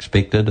what you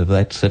expected of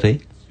that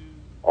city?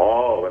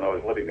 Oh, when I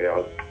was living there, I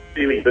was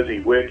really busy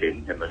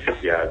working in the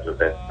shipyards at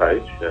that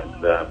stage,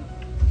 and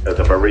as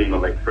a marine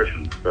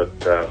electrician, but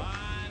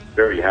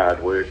very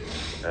hard work,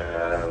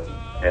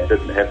 and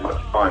didn't have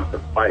much time to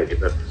play,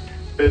 but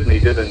certainly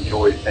did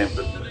enjoy San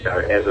Francisco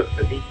as a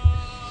city,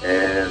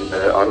 and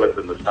I lived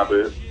in the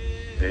suburbs,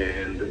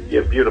 and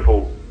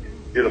beautiful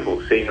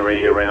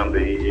scenery around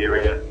the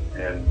area,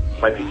 and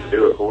plenty to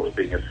do, of course,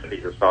 being a city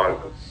the size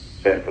of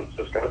San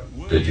Francisco.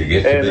 Did you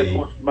get and of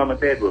course, Mum and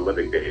Dad were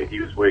living there. He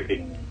was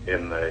working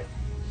in the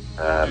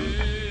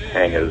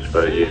hangars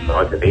for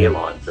United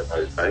Airlines in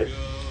those days.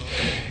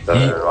 So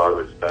I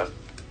was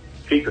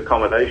cheap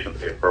accommodation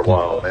there for a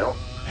while now.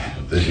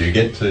 Did you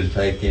get to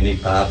take any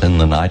part in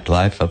the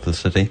nightlife of the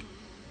city?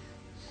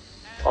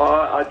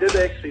 I did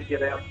actually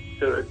get out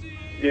to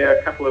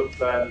a couple of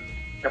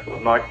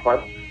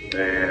nightclubs,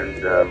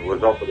 and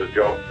was offered a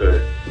job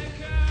to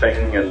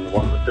sing in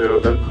one or 2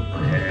 of them,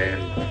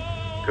 and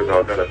because I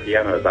was at a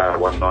piano bar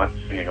one night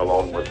singing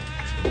along with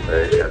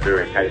a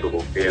very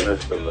capable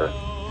pianist, and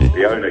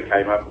the owner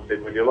came up and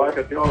said, would you like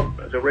a job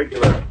as a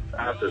regular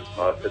artist?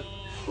 And I said,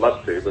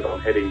 love to, but I'm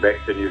heading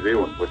back to New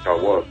Zealand, which I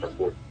was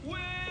before.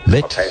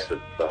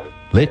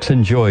 Let's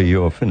enjoy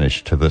your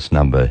finish to this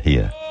number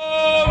here.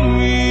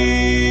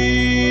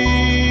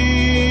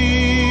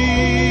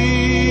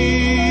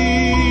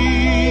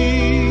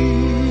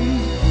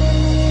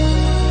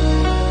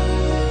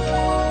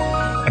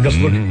 I'm just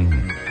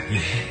looking.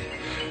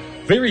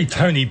 Very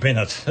Tony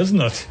Bennett, isn't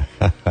it?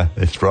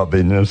 It's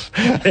Robin. No,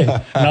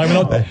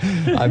 not.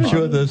 I'm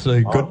sure there's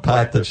a good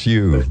part that's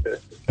you.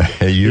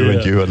 You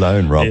and you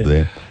alone, Rob,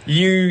 there.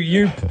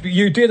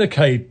 You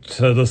dedicate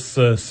this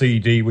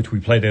CD, which we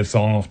played our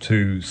song off,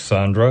 to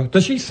Sandra.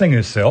 Does she sing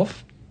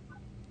herself?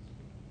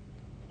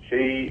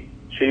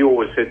 She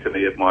always said to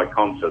me at my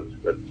concerts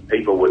that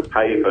people would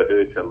pay for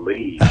her to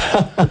leave.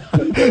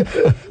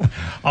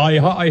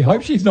 I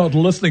hope she's not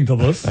listening to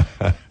this.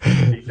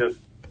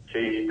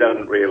 She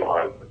doesn't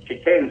realise that she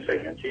can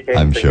sing, and she can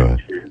I'm sing sure.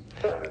 tunes.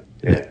 So,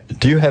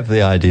 Do you have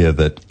the idea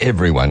that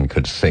everyone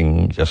could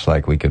sing just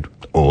like we could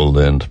all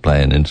learn to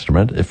play an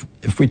instrument if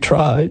we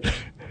tried?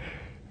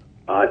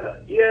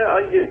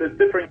 There's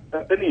different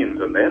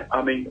opinions on that.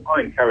 I mean,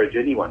 I encourage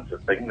anyone to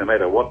sing, no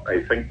matter what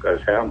they think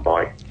they sound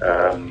like.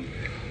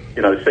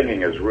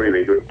 Singing is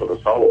really good for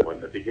the soul,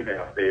 and if you get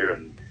out there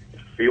and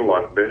feel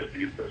like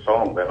bursting into the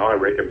song, then I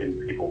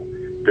recommend people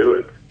do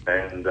it.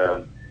 And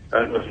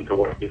don't listen to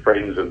what your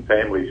friends and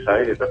family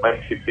say. If it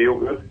makes you feel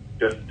good,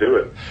 just do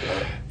it.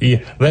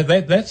 Yeah,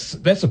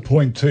 that's a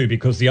point too,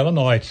 because the other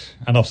night,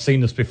 and I've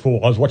seen this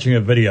before, I was watching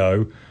a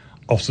video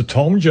of Sir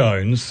Tom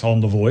Jones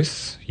on The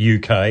Voice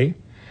UK,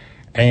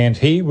 and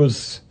he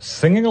was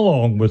singing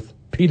along with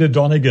Peter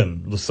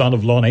Donegan, the son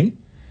of Lonnie,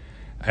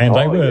 and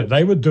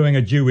they were doing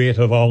a duet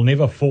of I'll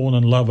Never Fall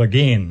in Love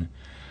Again,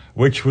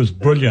 which was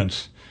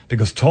brilliant,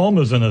 because Tom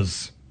is in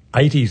his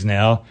 80s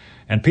now,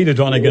 and Peter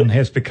Donegan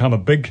has become a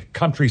big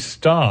country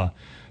star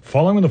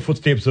following in the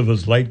footsteps of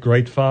his late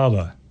great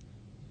father.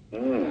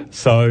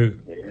 So,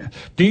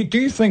 do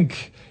you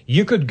think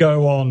you could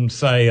go on,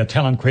 say, a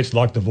talent quest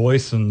like The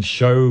Voice and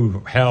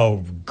show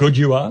how good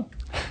you are?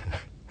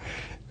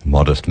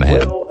 Modest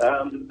man. Well,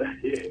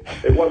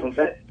 it wasn't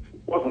that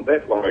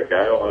long ago.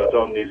 I was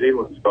on New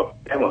Zealand's Got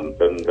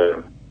Talent, and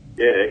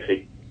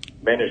actually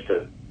managed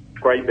to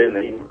scrape in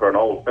even for an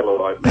old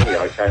fellow like me.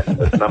 I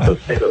came at number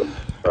 7,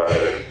 so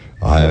it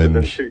was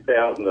in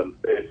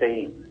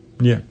 2013.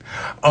 Yeah,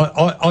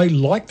 I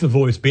like The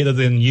Voice better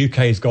than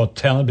UK's Got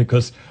Talent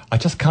because I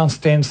just can't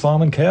stand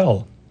Simon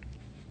Cowell.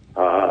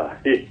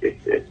 Hey,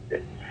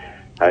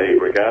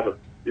 regardless,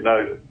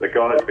 the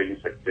guy's been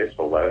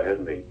successful though,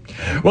 hasn't he?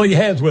 Well, he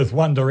has with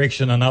One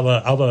Direction and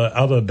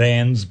other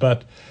bands,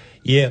 but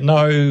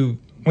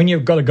when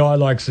you've got a guy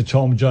like Sir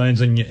Tom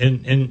Jones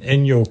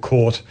in your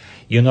court,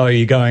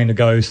 you're going to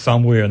go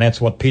somewhere, and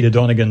that's what Peter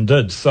Donegan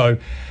did. So,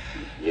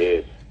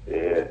 yes,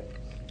 yeah.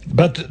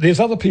 But there's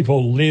other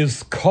people.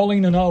 There's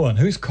Colleen and Owen.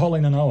 Who's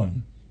Colleen and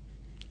Owen?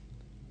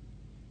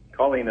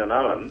 Colleen and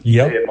Owen?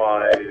 Yep. They're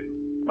my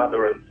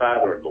mother and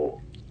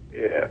father-in-law.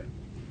 Yeah.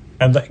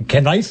 And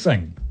can they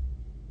sing?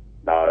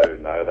 No,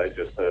 they're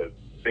just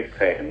big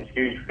fans,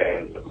 huge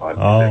fans of my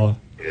music.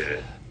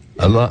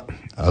 Yeah.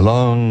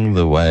 Along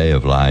the way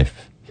of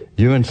life,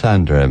 you and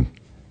Sandra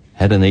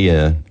had an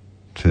ear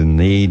to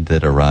need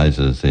that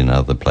arises in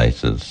other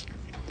places.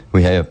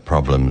 We have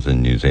problems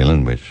in New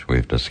Zealand, which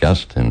we've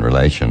discussed in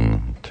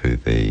relation to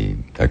the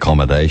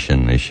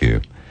accommodation issue.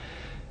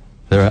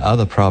 There are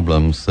other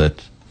problems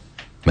that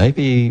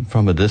maybe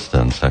from a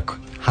distance are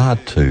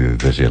hard to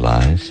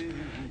visualize.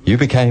 You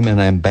became an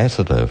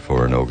ambassador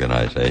for an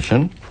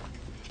organization,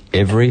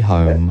 Every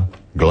Home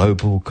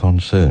Global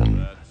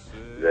Concern.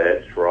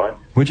 That's right.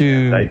 Would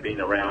you... They've been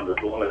around as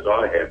long as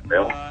I have,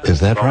 Mel. Is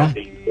that right?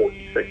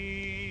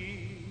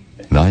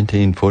 1946.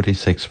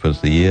 1946 was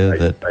the year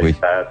they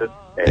started,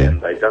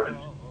 and they don't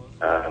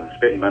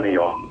spend money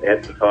on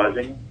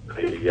advertising.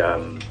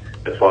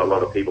 That's why a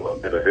lot of people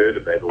have never heard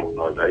of that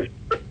organisation.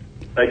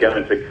 They go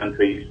into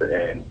countries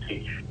and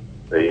teach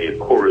the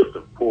poorest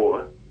of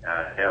poor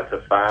how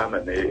to farm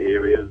in their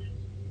areas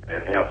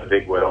and how to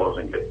dig wells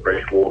and get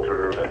fresh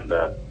water and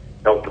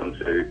help them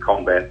to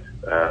combat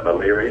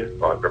malaria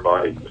by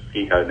providing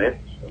mosquito nets,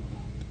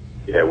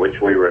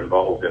 which we were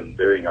involved in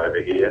doing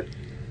over here.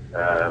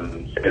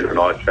 Sandra and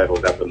I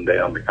travelled up and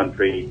down the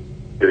country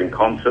doing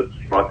concerts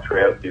right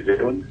throughout New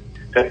Zealand.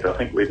 In fact, I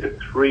think we did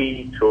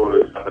 3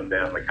 tours up and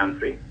down the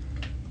country,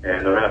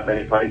 and there aren't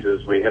many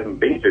places we haven't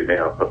been to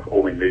now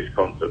performing these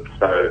concerts.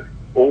 So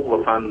all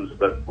the funds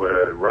that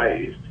were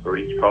raised for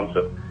each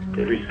concert,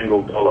 every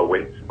single dollar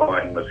went to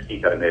buying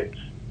mosquito nets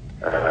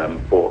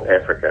for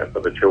Africa,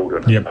 for the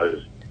children of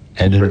those.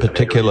 And in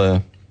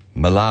particular,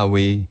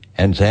 Malawi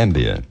and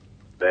Zambia.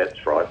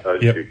 That's right,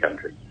 those 2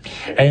 countries.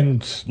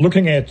 And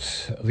looking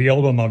at the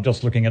album I'm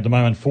just looking at the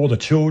moment, For the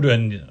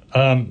Children,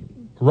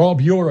 Rob,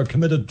 you're a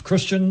committed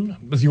Christian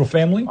with your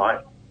family?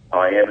 I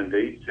am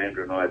indeed.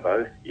 Sandra and I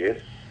both,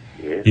 yes.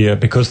 Yeah,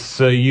 because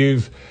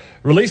you've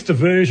released a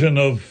version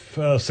of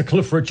Sir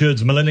Cliff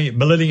Richard's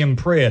Millennium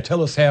Prayer.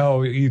 Tell us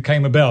how you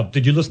came about.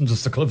 Did you listen to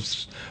Sir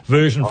Cliff's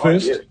version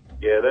first? Yes.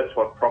 Yeah, that's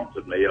what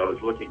prompted me. I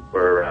was looking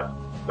for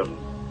some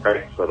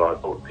tracks that I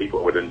thought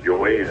people would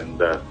enjoy,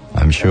 and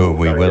I'm sure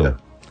we will.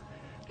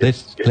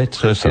 Let's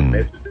listen.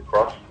 Message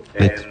across.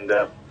 And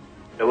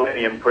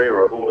Millennium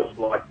Prayer, I've always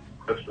liked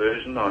this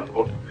version. I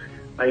thought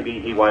maybe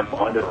he won't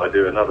mind if I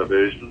do another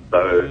version.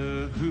 So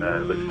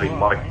between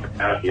Mike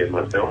McCarthy and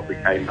myself, we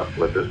came up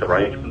with this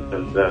arrangement,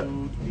 and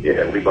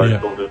we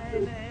both thought it.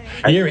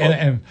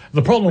 And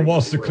the problem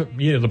was Sir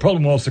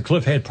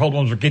Cliff had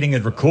problems with getting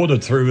it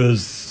recorded through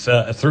his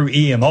through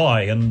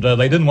EMI, and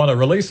they didn't want to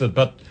release it,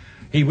 but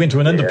he went to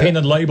an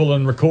independent label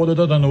and recorded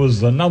it, and it was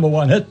the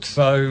 #1 hit.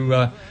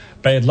 So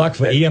bad luck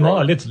for EMI.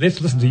 Right.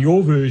 Let's listen to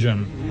your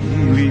version.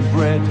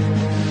 Bread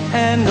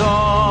and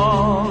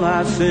all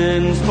our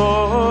sins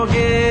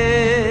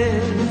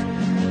forgive,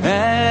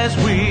 as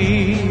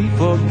we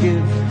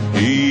forgive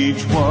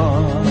each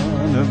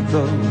one of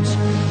those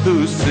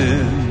who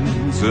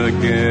sins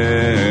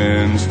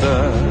against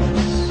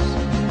us,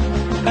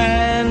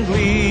 and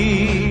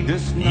lead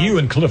us. You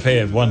and Cliff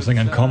have one thing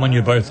in common.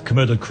 You're both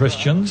committed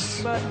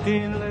Christians.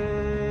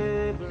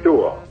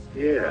 Sure.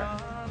 Yeah.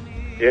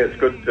 It's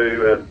good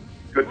to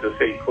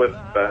see Cliff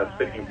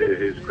sticking to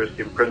his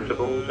Christian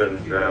principles,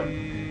 and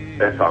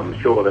I'm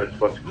sure that's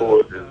what's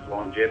caused his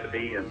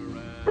longevity and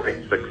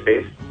great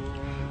success.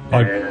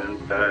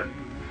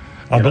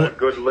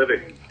 Good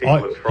living. People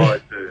have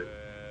tried to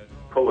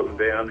pull him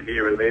down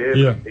here and there.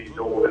 Yeah. He's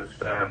always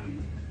stuck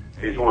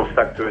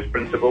to his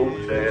principles,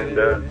 and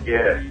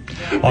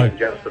he's been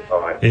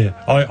justified. Yeah,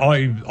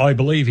 I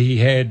believe he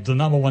had the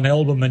 #1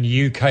 album in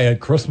the UK at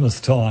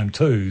Christmas time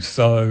too.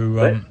 So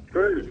that's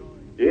true.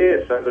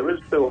 Yeah, so there is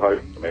still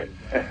hope for me.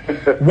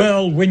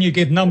 Well, when you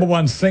get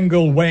 #1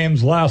 single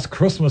Wham's Last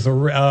Christmas a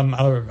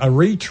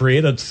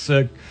retread, it's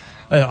I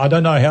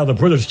don't know how the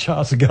British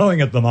charts are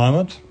going at the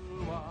moment.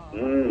 I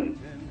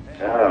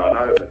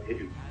know, but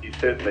he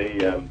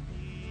certainly has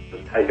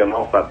taken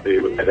off up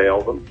there with that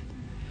album,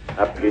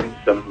 up against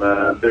some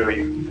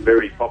very,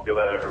 very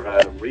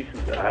popular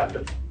recent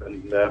artists.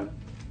 And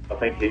I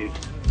think he's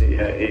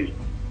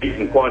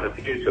beaten quite a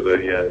few to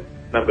the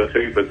number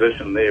 2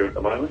 position there at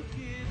the moment.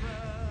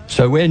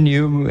 So when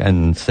you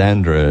and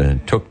Sandra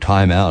took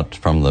time out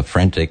from the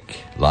frantic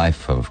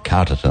life of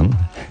Carterton,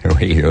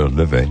 where you're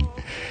living,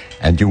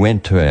 and you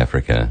went to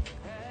Africa,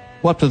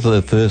 what were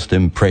the first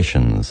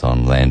impressions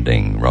on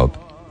landing, Rob?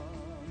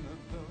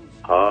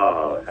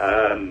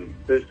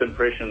 First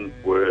impressions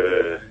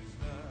were,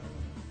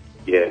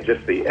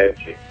 just the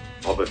abject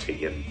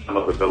poverty in some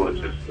of the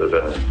villages that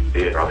are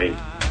there. I mean,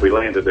 we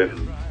landed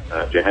in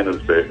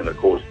Johannesburg, and of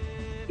course,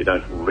 you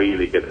don't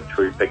really get a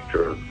true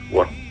picture of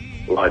what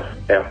life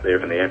out there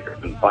in the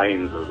African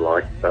plains is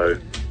like. So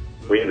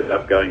we ended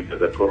up going to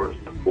the poorest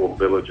of poor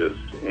villages,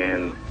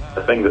 and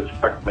the thing that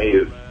struck me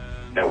is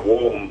how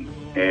warm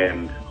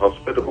and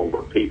hospitable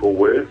the people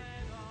were.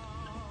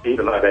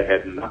 Even though they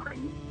had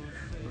nothing,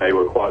 they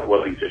were quite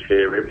willing to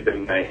share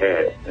everything they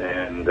had,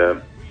 and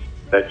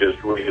that just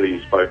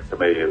really spoke to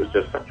me. It was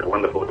just such a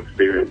wonderful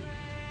experience.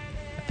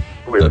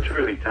 We were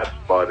truly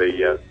touched by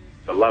the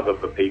love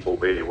of the people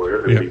there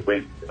wherever we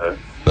went.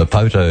 The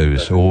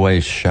photos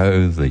always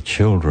show the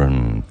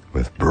children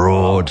with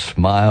broad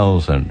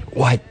smiles and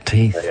white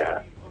teeth.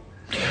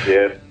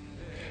 Yeah.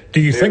 Do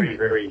you think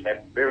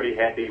very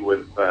happy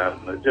with?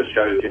 It just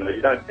shows,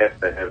 you don't have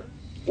to have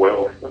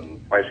wealth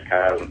and flash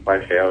cars and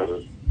flash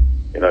houses,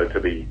 to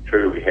be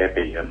truly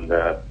happy. And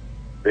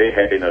their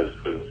happiness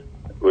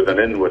was an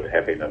inward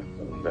happiness.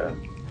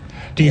 And,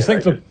 do you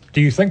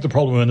think the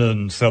problem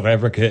in South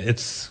Africa,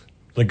 it's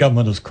the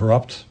government is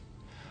corrupt?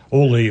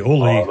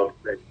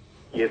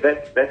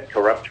 That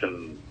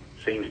corruption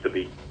seems to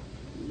be,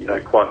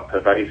 quite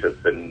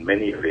pervasive in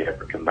many of the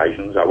African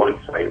nations. I won't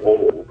say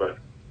all, but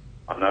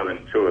I know in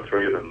 2 or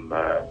 3 of them,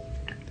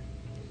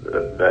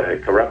 the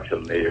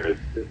corruption there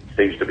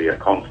seems to be a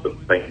constant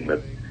thing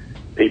that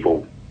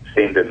people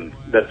send in.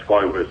 That's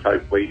why we're so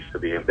pleased to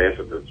be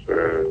ambassadors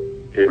for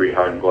Every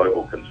Home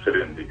Global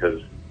Concern,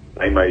 because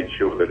they made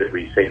sure that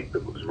every cent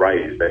that was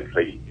raised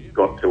actually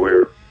got to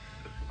where it was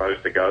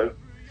supposed to go,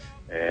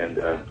 and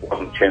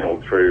wasn't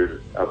channeled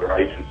through other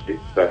agencies.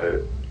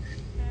 So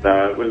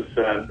it was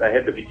they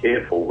had to be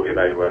careful where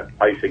they were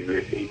placing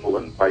their people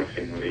and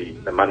placing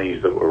the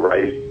monies that were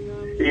raised.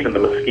 Even the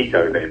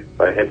mosquito nets,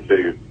 they had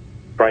to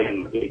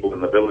train the people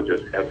in the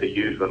villages how to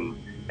use them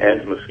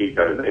as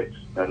mosquito nets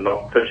and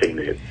not fishing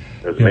nets,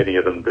 as many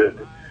of them did.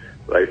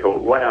 They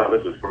thought, wow,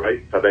 this is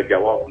great, so they'd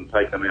go off and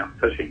take them out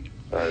fishing.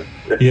 So,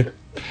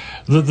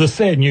 The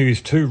sad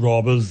news too,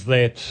 Rob, is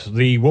that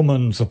the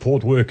women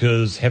support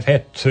workers have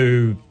had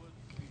to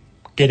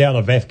get out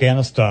of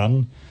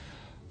Afghanistan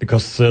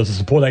because the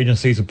support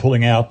agencies are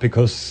pulling out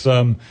because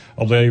of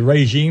the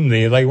regime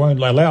there. They won't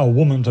allow a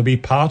woman to be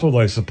part of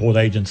those support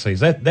agencies.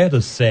 That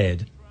is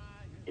sad.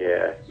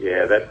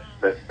 Yeah, that's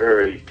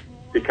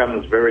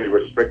becomes very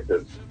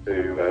restrictive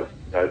to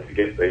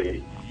get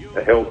the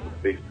help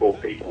that these poor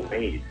people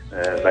need.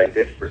 They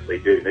desperately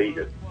do need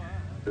it.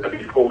 So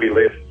before we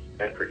left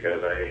Africa,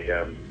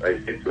 they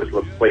said to us,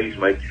 look, please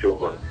make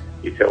sure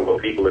you tell the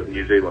people of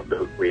New Zealand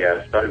that we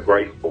are so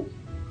grateful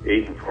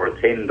even for a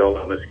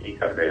 $10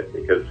 mosquito net,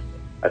 because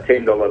a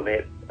 $10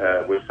 net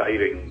was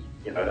saving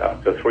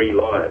up to 3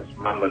 lives.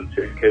 Mum and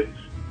 2 kids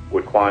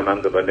would climb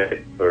under the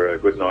net for a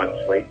good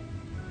night's sleep,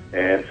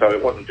 and so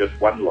it wasn't just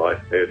 1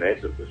 life per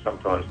net, it was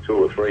sometimes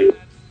 2 or 3.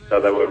 So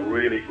they were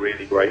really,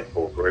 really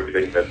grateful for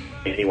everything that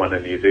anyone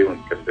in New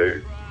Zealand can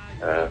do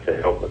to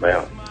help them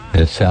out.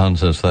 It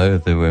sounds as though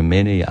there were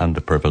many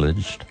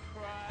underprivileged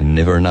and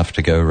never enough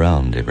to go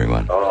around,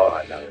 everyone. Oh,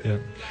 I know.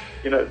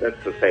 Yeah.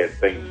 That's the sad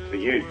thing for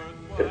you.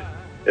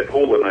 If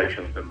all the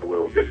nations in the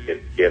world just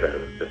get together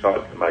and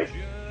decide to make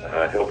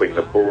helping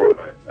the poor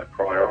a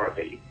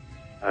priority,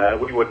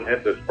 we wouldn't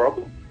have this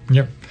problem.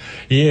 Yep.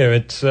 Yeah,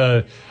 it's...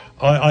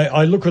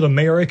 I look at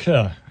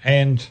America,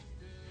 and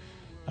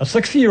a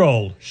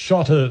 60-year-old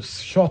shot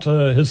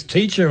his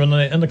teacher in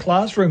the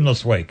classroom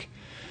this week.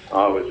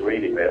 I was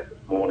reading that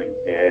this morning.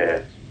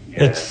 Yeah.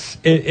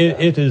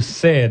 It is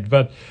sad,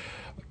 but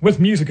with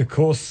music, of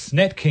course,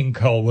 Nat King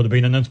Cole would have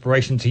been an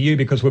inspiration to you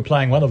because we're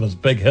playing one of his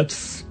big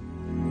hits.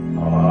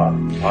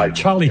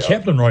 Charlie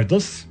Chaplin wrote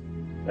this.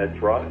 That's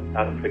right,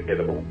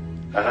 Unforgettable.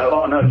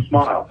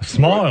 Smile.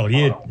 Smile,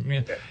 yeah.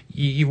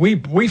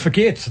 We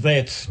forget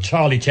that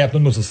Charlie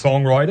Chaplin was a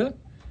songwriter.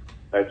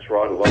 That's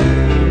right, a lot of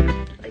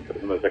people think of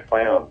him as a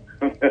clown.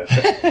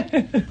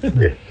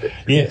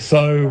 Yeah,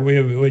 so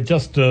we're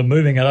just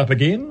moving it up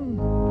again.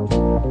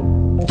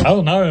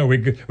 Oh no, we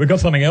got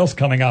something else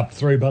coming up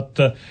through,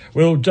 but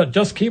we'll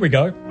just here we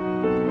go.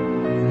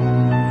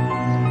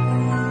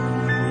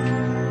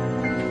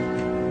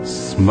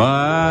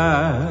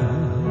 Smile,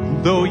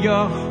 though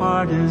your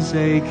heart is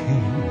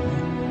aching.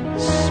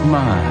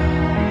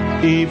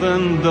 Smile,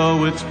 even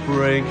though it's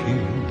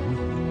breaking.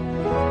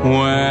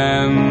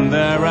 When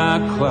there are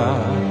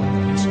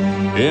clouds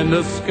in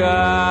the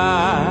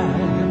sky,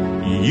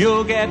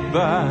 you'll get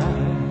by.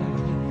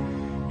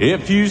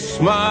 If you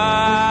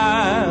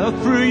smile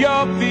through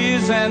your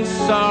fears and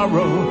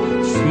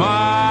sorrow,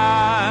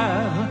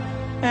 smile,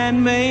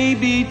 and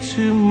maybe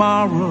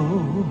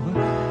tomorrow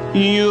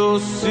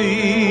you'll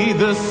see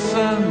the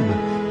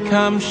sun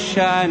come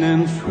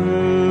shining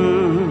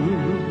through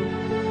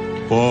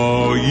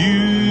for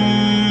you.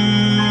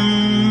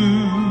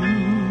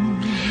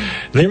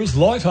 There is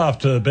life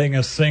after being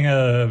a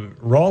singer,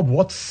 Rob.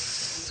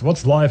 What's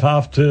life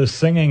after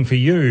singing for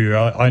you?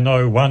 I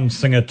know one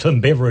singer, Tim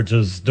Beveridge,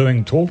 is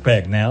doing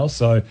talkback now,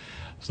 so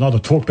it's not a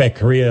talkback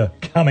career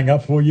coming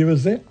up for you,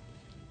 is there?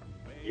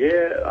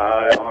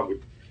 Yeah,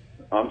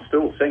 I'm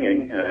still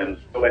singing and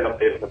still out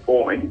there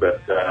performing,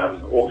 but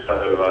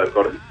also I've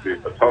got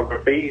into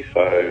photography,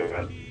 so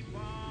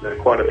there are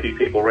quite a few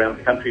people around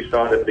the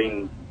countryside have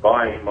been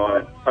buying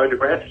my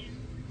photographs,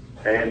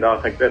 and I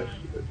think that's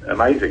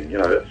amazing. You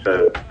know, it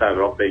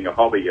started off being a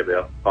hobby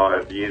about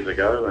 5 years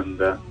ago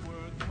and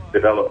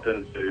developed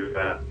into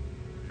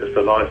just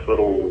a nice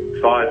little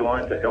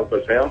sideline to help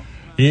us out.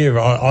 Yeah,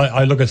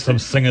 I look at some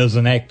singers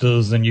and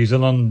actors in New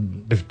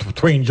Zealand,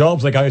 between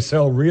jobs they go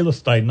sell real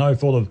estate. No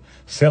thought of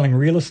selling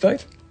real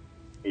estate?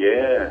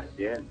 Yeah.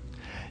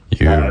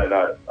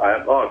 No. I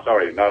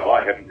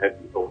haven't had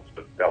any thoughts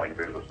of selling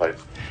real estate.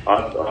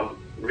 I'm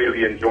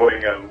really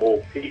enjoying a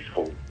more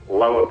peaceful,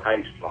 lower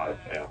paced life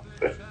now.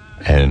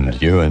 And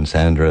you and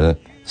Sandra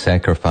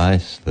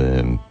sacrifice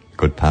the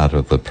good part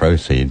of the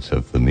proceeds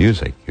of the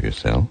music you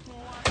sell.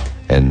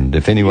 And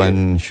if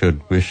anyone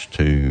should wish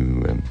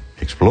to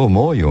explore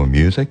more your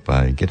music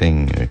by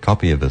getting a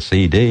copy of a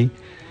CD,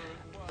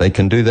 they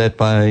can do that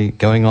by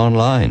going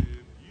online.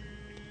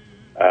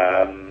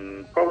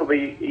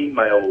 Probably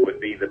email would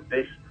be the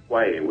best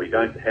way. We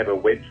don't have a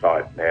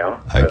website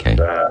now. Okay.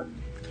 But,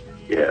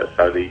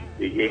 so the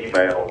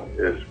email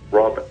is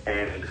Rob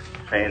and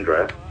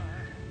Sandra.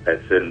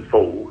 That's in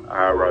full,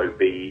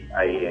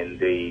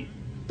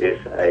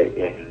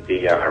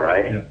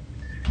 ROBANDSANDRA,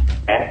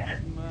 at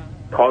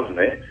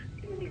Cosnet,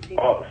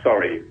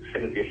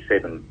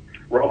 77,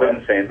 Rob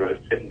and Sandra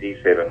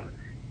 77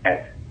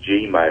 at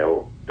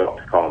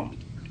gmail.com.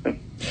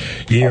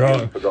 Yeah,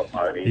 I forgot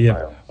my own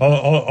email.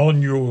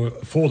 On your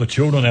For the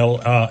Children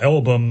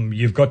album,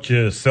 you've got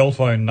your cell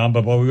phone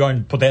number, but we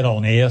won't put that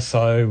on air,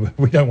 so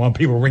we don't want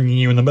people ringing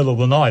you in the middle of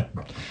the night.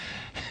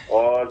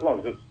 Oh, as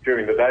long as it's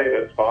during the day,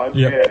 that's fine.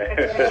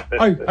 Yep.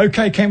 Yeah.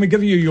 Okay, can we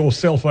give you your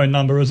cell phone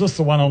number? Is this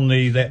the one on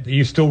that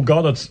you still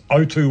got? It's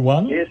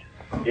 021? Yes,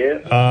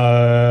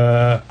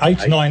 yeah.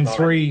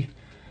 893...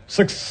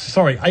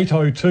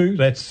 802,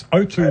 that's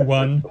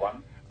 021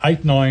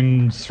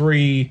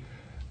 893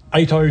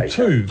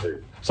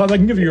 802. So they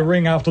can give you a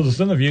ring after this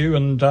interview,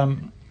 and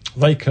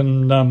they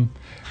can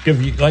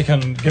give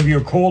you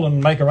a call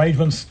and make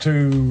arrangements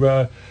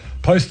to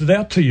post it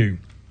out to you.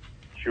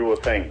 Sure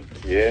thing.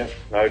 Yeah,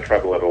 no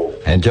trouble at all.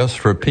 And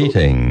just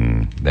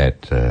repeating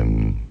that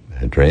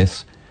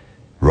address,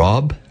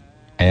 Rob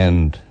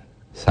and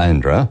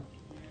Sandra,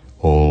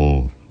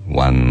 all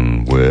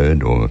one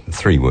word or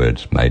three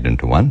words made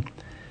into one,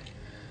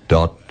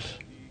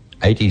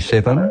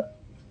 .87.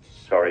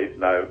 Sorry,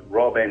 no,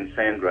 Rob and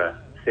Sandra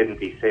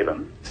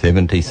 77.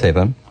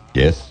 77,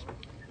 yes.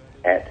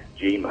 At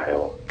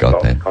gmail.com.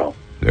 Got that.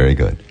 Very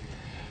good.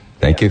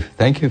 Thank you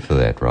for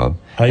that, Rob.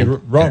 Hey,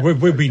 Rob,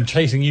 we've been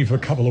chasing you for a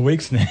couple of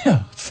weeks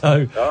now,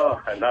 so...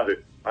 Oh, I know.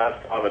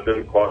 Last time it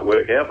didn't quite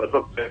work out, but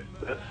look, that's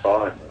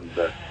fine.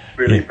 And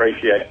really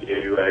appreciate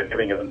you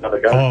giving it another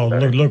go. Oh,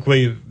 look,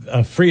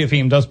 Free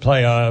FM does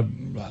play a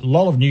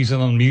lot of New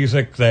Zealand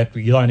music that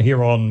you don't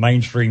hear on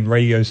mainstream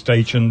radio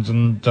stations,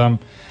 and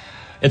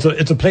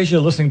it's a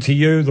pleasure listening to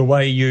you, the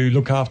way you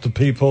look after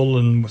people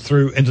and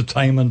through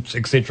entertainment,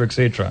 etc.,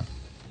 etc.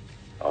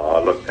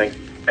 Oh, look, thank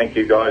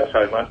you guys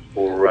so much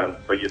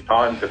for your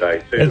time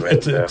today too.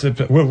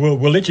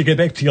 We'll let you get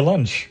back to your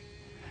lunch.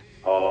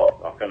 Oh,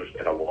 I finished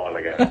that a while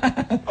ago.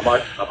 I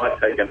might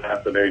take an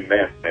afternoon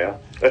nap now.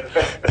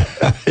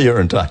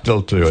 You're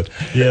entitled to it.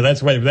 Yeah,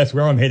 that's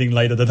where I'm heading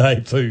later today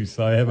too.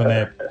 So have a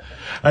nap.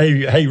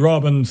 Hey,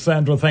 Rob and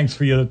Sandra, thanks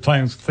for your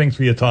time. Thanks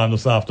for your time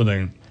this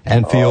afternoon.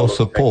 And for your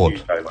support.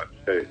 Thank you so much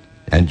too.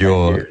 And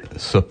your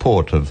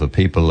support of the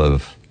people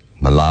of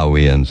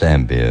Malawi and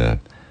Zambia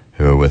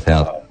who are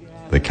without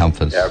the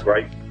comforts. Our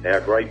great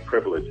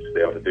privilege to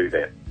be able to do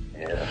that.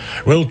 Yeah.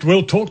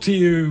 We'll talk to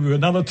you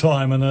another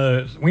time,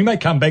 and we may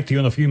come back to you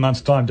in a few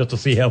months' time just to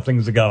see how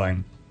things are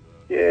going.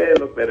 Yeah,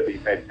 look, that'd be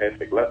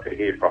fantastic. Love to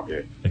hear from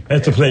you.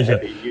 It's a pleasure.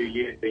 Happy New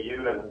Year to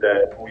you and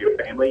all your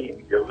family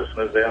and your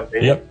listeners out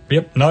there.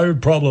 Yep, no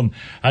problem.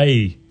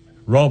 Hey,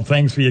 Rob,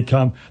 thanks for your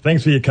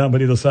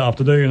company this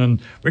afternoon, and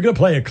we're going to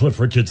play a Cliff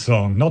Richard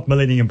song, not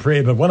Millennium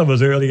Prayer, but one of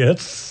his earlier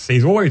hits.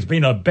 He's always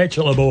been a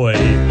bachelor boy.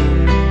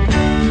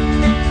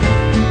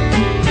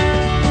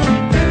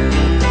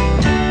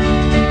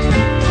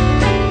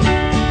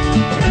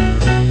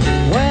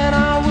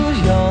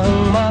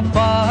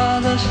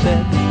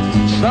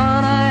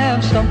 Son, I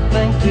have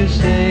something to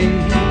say,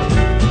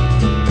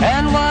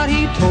 and what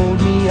he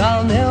told me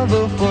I'll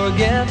never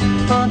forget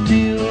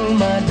until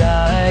my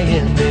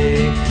dying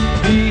day.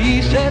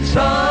 He said,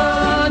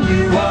 son,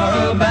 you are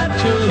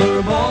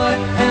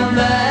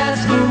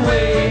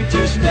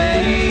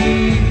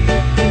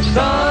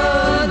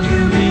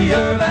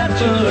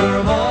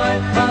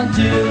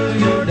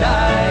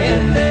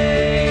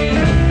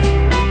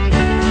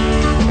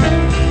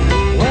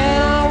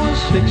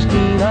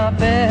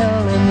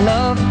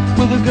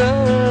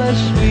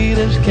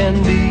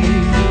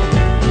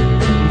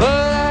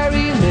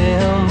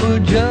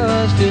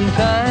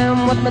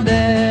what my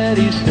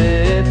daddy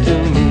said to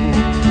me.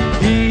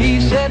 He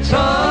said,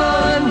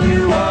 son,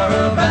 you are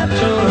a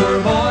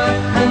bachelor boy,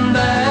 and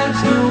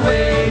that's the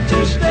way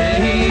to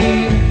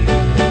stay.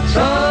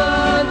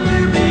 Son,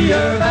 you be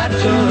a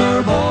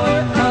bachelor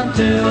boy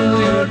until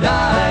your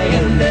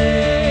dying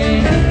day.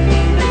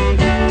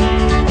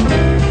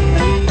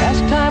 As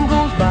time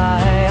goes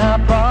by,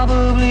 I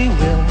probably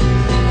will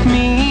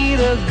meet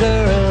a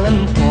girl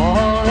and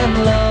fall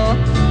in love.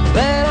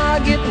 Then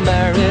I'll get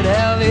married,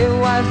 have a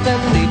wife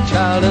and a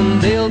child,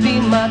 and they'll be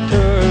my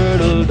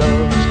turtle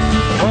doves.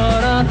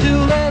 But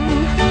until then,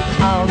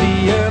 I'll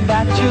be your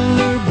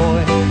bachelor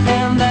boy,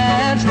 and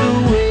that's the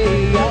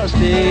way I'll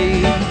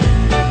stay.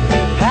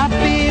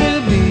 Happy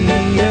to be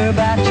your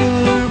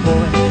bachelor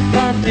boy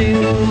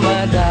until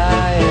my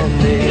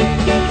dying day.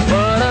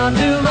 But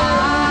until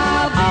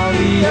now, I'll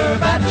be your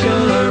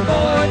bachelor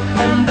boy,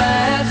 and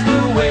that's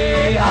the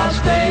way I'll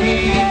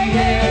stay.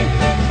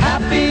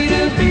 Happy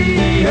to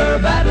be your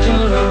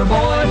bachelor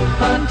boy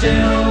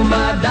until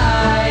my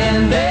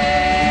dying day.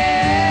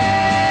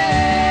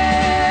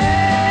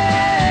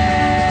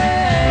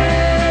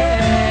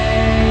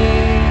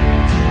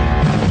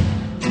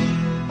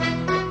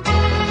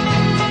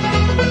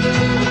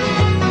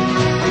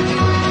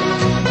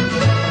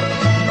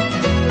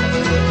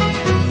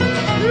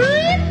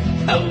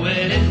 Oh,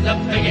 it is the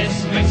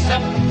biggest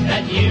mix-up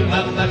that you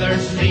have ever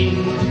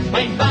seen.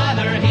 My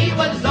father, he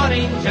was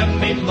orange, and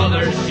my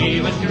mother,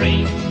 she was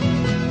green.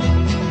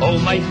 Oh,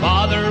 my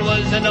father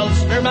was an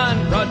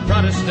Ulsterman, proud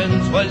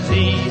Protestant was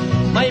he.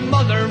 My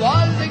mother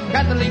was a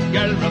Catholic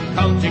girl from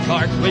County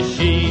Cork was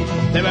she.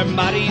 They were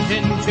married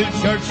in two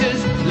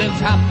churches,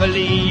 lived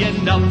happily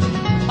enough,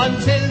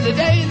 until the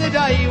day that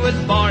I was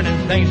born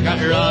and things got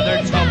rather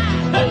tough.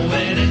 Oh,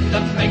 it is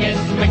the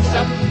biggest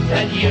mix-up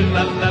that you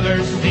have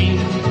ever seen.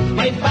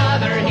 My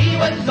father, he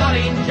was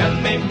orange,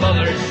 and my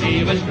mother,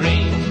 she was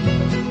green.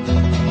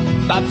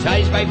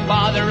 Baptized by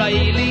Father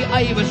Riley,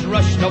 I was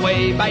rushed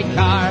away by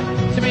car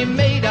to be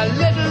made a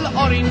little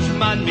orange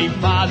man, me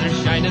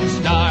father's shining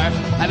star.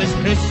 I was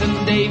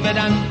christened David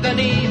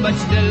Anthony, but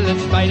still in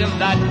spite of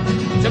that,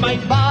 to my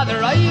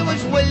father I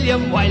was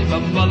William, while my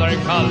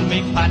mother called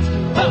me Pat.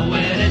 Oh,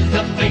 it is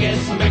the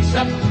biggest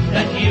mix-up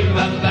that you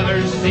have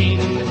ever seen.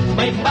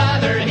 My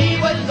father, he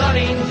was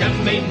orange,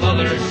 and my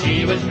mother,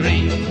 she was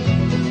green.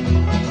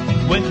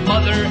 With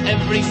mother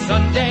every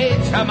Sunday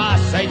to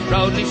Mass I'd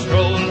proudly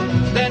stroll.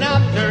 Then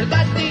after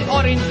that the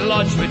Orange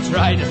Lodge would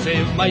try to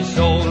save my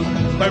soul.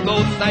 For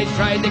both I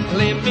tried to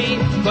claim me,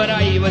 but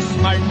I was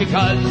smart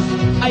because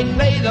I'd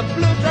play the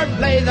flute or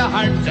play the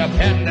harp,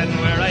 depending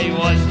where I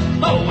was.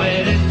 Oh,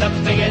 it is the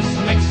biggest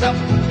mix-up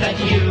that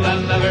you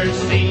have ever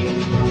seen.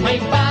 My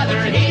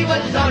father, he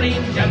was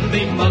orange, and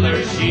my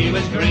mother, she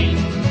was green.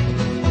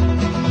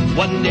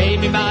 One day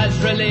me ma's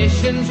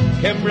relations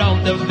came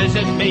round to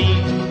visit me,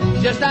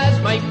 just as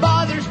my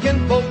father's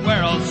kinfolk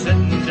were all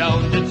sitting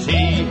down to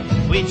tea.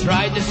 We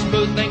tried to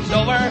smooth things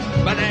over,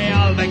 but they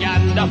all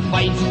began to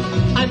fight,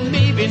 and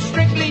me being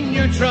strictly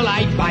neutral,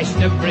 I bashed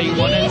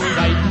everyone in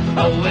sight.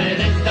 Oh, it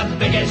is the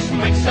biggest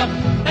mix-up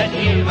that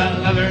you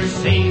have ever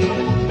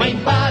seen. My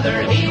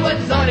father, he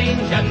was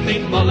orange, and my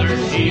mother,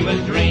 she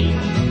was green.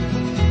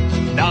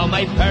 Now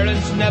my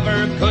parents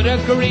never could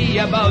agree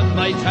about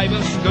my time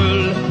of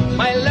school.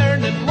 My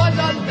learning was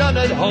all done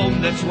at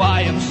home, that's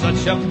why I'm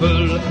such a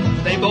fool.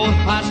 They both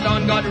passed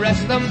on, God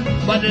rest them,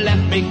 but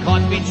left me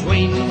caught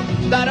between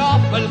that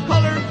awful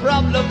colour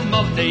problem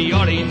of the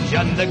orange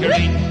and the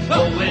green.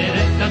 Oh, it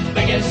is the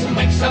biggest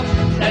mix-up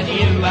that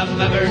you have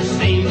ever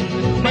seen.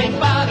 My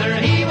father,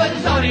 he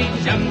was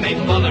orange, and my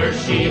mother,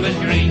 she was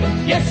green.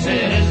 Yes,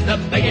 it is the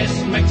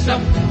biggest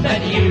mix-up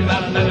that you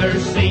have ever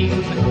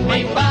seen.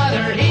 My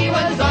father, he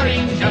was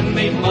orange, and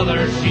my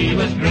mother, she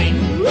was green.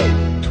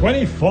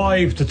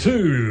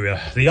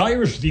 25-2. The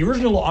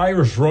original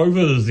Irish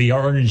Rovers, the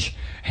orange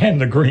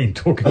and the green,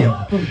 talking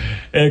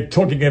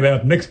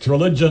about mixed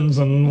religions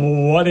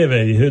and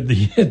whatever. You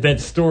heard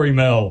that story,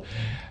 Mel.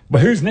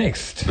 But who's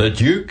next? The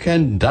Duke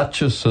and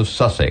Duchess of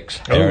Sussex,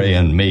 Harry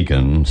and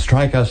Meghan,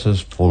 strike us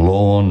as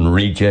forlorn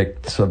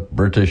rejects of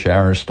British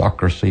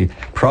aristocracy,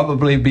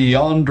 probably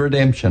beyond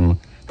redemption.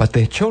 But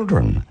their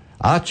children,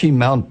 Archie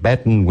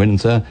Mountbatten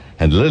Windsor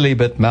and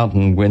Lilibet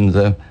Mountain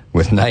Windsor,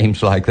 with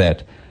names like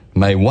that,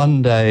 may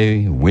one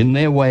day win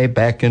their way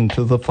back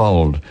into the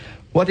fold.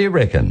 What do you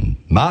reckon?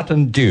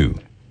 Martin Dew.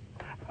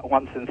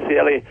 One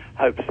sincerely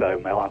hope so,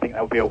 Mel. I think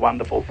that would be a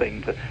wonderful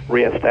thing to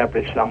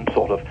re-establish some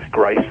sort of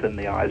grace in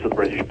the eyes of the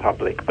British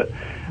public. But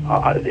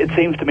it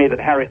seems to me that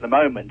Harry at the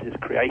moment is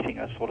creating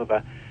a sort of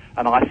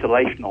an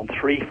isolation on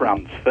three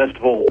fronts. First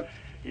of all,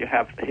 you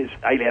have his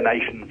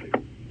alienation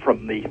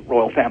from the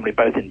royal family,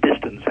 both in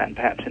distance and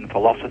perhaps in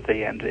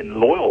philosophy and in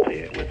loyalty,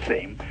 it would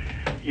seem.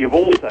 You've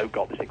also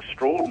got this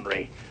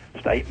extraordinary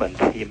statement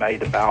he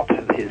made about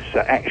his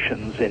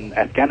actions in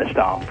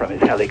Afghanistan from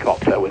his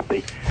helicopter, with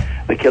the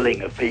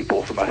killing of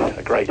people from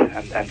a great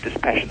and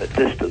dispassionate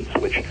distance,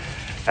 which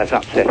has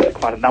upset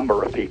quite a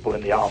number of people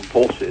in the armed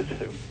forces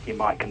who he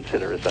might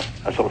consider as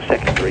a sort of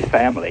secondary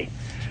family.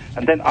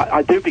 And then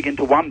I do begin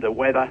to wonder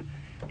whether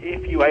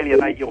if you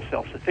alienate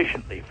yourself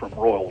sufficiently from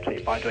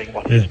royalty by doing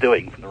what he's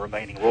doing from the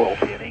remaining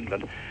royalty in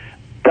England,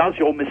 does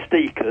your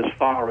mystique as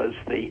far as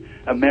the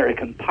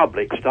American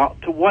public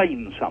start to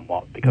wane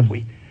somewhat? Because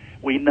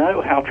we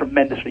know how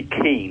tremendously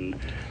keen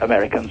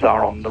Americans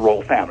are on the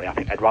royal family. I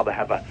think they'd rather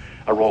have a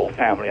royal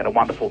family and a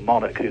wonderful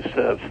monarch who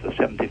serves for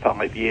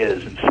 75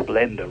 years in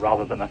splendour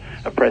rather than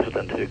a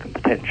president who can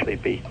potentially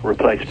be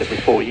replaced every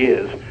 4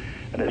 years.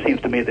 And it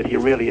seems to me that he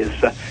really is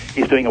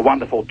he's doing a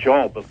wonderful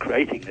job of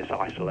creating this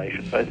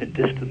isolation, both in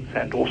distance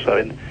and also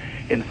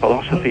in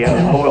philosophy and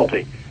in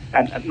loyalty.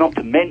 And not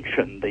to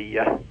mention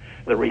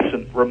the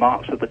recent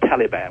remarks of the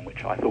Taliban,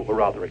 which I thought were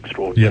rather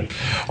extraordinary.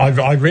 Yeah,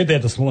 I read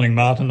that this morning,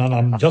 Martin, and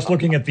I'm just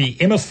looking at the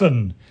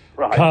Emerson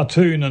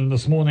cartoon in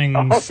this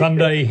morning's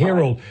Sunday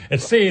Herald.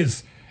 It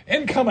says,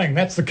 incoming,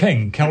 that's the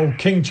King.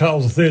 King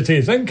Charles III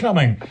says,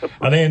 incoming.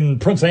 And then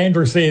Prince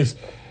Andrew says,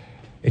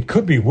 it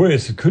could be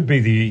worse. It could be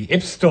the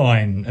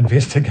Epstein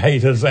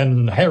investigators,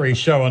 and Harry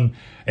showing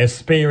as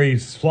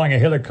Sperry's flying a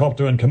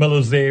helicopter and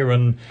Camilla's there.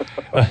 And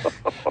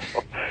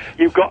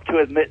you've got to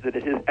admit that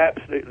it is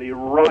absolutely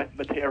right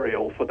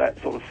material for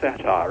that sort of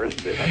satire,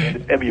 isn't it? I mean,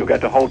 if ever you're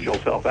going to hold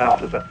yourself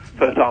out as a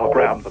fertile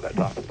ground for that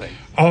type of thing.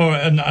 Oh,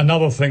 and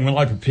another thing, when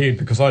I prepared,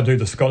 because I do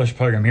the Scottish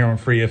program here on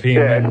Free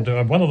FM,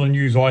 and one of the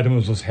news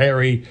items was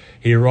Harry.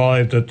 He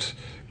arrived at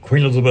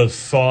Queen Elizabeth's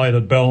side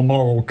at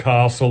Balmoral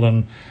Castle,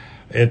 and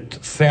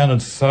it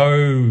sounded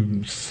so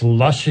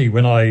slushy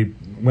when I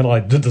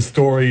did the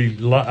story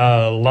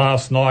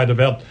last night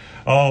about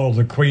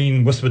the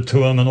Queen whispered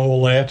to him and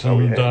all that.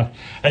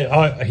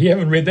 And you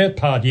haven't read that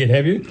part yet,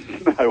 have you?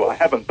 No, I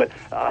haven't. But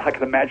I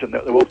can imagine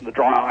that there wasn't a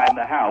dry eye in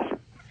the house.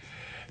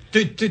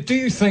 Do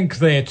you think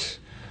that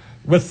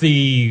with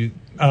the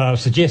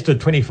suggested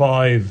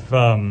 25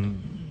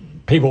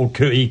 people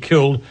he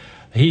killed,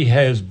 he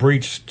has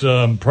breached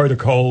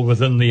protocol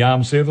within the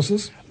armed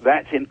services?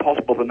 That's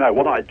impossible to know.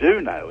 What I do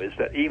know is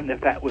that even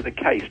if that were the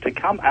case, to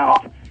come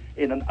out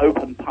in an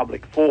open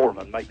public forum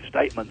and make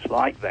statements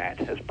like that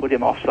has put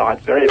him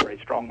offside very, very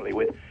strongly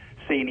with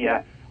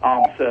senior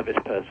armed service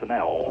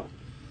personnel.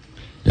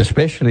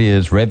 Especially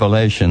his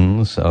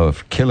revelations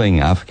of killing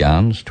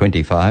Afghans,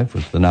 25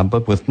 was the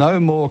number, with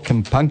no more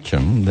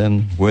compunction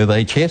than were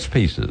they chess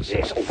pieces,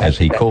 as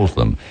he calls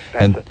them.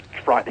 That's a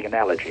frightening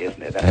analogy,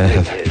 isn't it?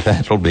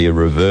 That'll be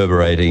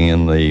reverberating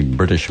in the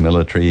British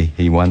military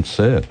he once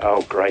served.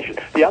 Oh, gracious.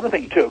 The other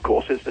thing, too, of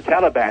course, is the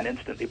Taliban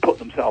instantly put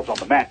themselves on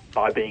the map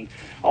by being,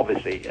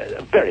 obviously,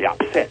 very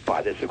upset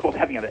by this. Of course,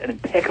 having an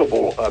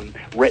impeccable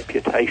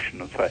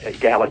reputation for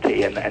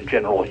equality and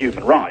general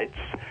human rights.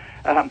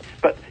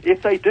 But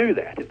if they do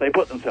that, if they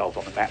put themselves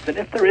on the map, then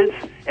if there is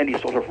any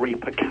sort of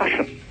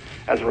repercussion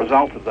as a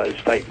result of those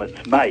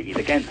statements made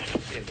against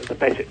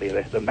basically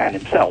the man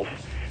himself,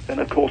 then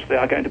of course they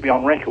are going to be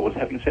on record as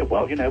having said,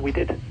 well, we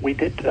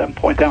did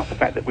point out the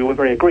fact that we were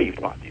very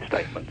aggrieved by these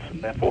statements,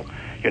 and therefore,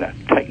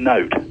 take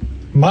note.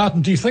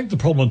 Martin, do you think the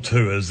problem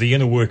too is the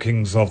inner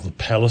workings of the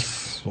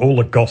palace, all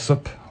the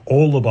gossip,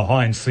 all the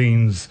behind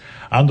scenes,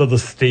 under the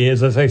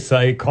stairs, as they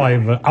say,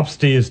 kind of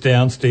upstairs,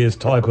 downstairs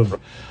type of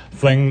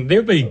thing?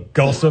 There'd be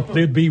gossip,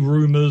 there'd be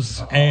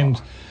rumours, and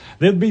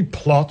there'd be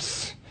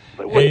plots.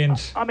 I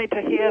mean,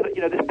 to hear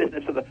that, this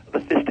business of the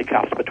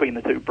fisticuffs between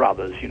the two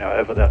brothers,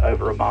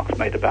 over remarks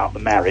made about the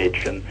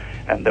marriage, and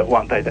that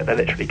one day that they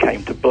literally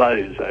came to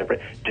blows over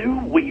it. Do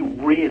we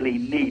really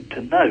need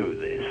to know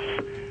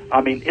this?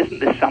 I mean, isn't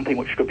this something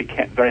which should be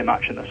kept very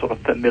much in a sort of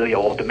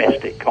familial or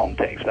domestic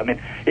context? I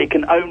mean, it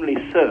can only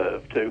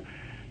serve to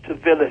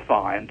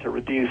vilify and to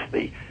reduce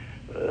the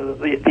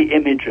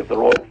image of the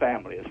royal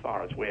family as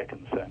far as we're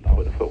concerned, I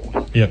would have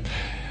thought. Yeah.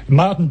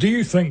 Martin, do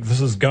you think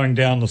this is going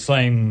down the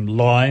same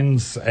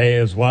lines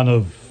as one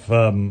of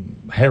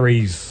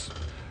Harry's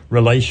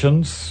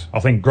relations? I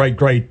think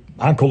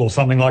great-great-uncle or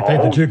something like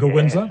that, the Duke of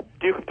Windsor?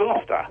 Duke of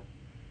Gloucester.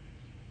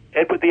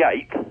 Edward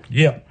VIII.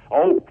 Yeah.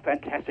 Oh,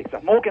 fantastic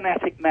stuff.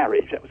 Morganatic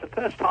marriage. That was the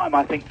first time,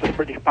 I think, for the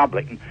British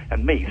public,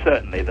 and me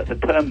certainly, that the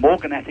term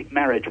morganatic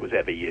marriage was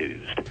ever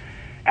used.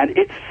 And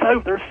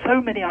there are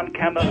so many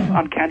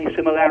uncanny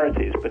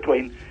similarities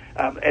between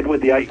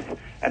Edward VIII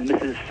and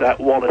Mrs.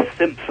 Wallace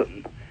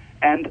Simpson,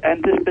 and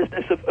this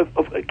business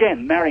of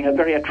again marrying a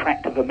very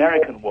attractive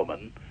American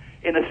woman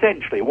in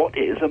essentially what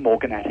is a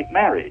morganatic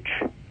marriage.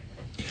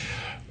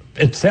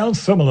 It sounds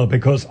similar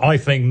because I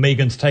think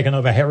Meghan's taken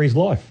over Harry's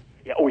life.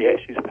 Yeah, oh yes,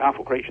 she's a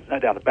powerful creature, no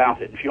doubt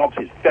about it, and she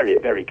obviously is very,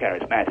 very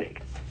charismatic.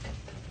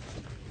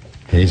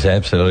 He's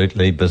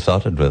absolutely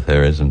besotted with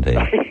her, isn't he?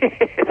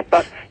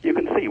 But you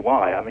can see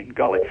why. I mean,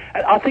 golly.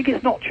 And I think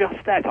it's not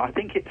just that. I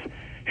think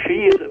she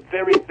is a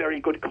very, very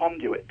good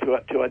conduit to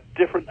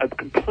a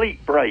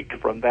complete break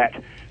from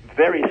that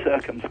very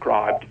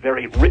circumscribed,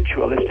 very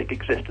ritualistic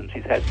existence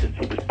he's had since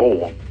he was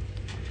born.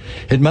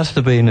 It must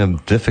have been a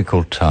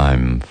difficult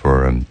time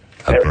for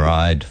a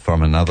bride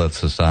from another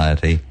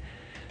society.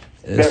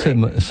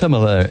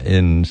 Similar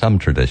in some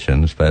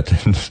traditions, but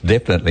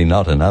definitely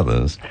not in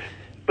others.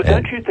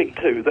 But don't you think,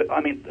 too, that,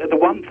 I mean, the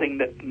one thing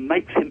that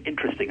makes him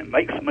interesting and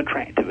makes him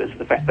attractive is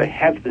the fact they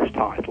have this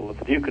title of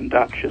the Duke and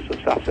Duchess of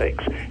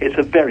Sussex. It's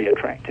a very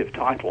attractive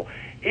title.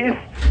 If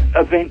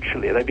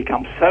eventually they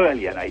become so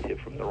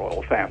alienated from the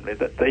royal family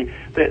that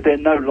they're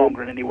no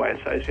longer in any way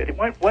associated,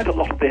 won't a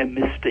lot of their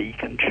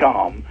mystique and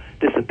charm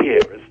disappear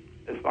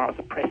as far as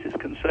the press is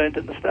concerned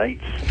in the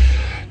States?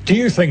 Do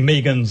you think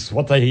Meghan's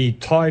what they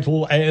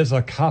title as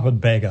a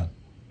carpetbagger?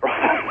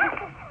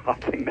 I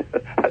think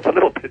that's a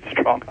little bit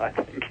strong, I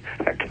think,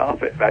 a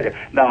carpetbagger.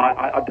 No,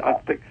 I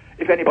think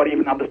if anybody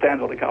even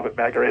understands what a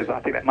carpetbagger is, I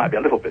think that might be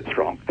a little bit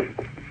strong.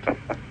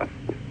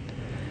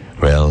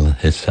 Well,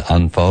 it's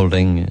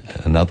unfolding.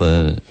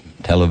 Another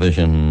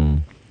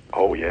television.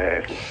 Oh,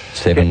 yes.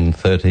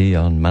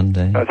 7:30 on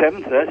Monday.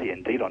 7:30,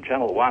 indeed, on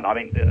Channel 1. I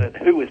mean,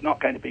 who is not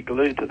going to be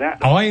glued to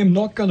that? I am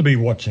not going to be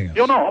watching it.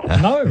 You're not?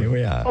 No. Here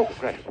we are. Oh,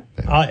 great.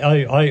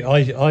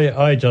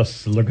 I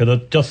just look at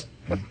it,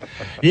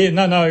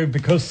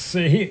 because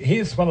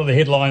here's one of the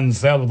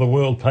headlines out of the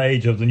world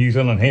page of the New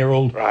Zealand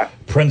Herald. Right.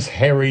 Prince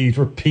Harry's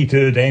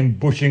repeated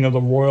ambushing of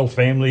the royal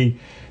family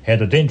had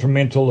a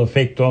detrimental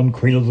effect on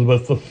Queen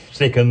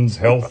Elizabeth II's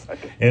health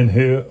in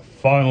her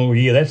final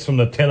year. That's from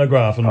the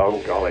Telegraph. And,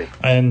 oh, golly.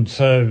 And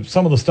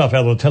some of the stuff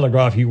out of the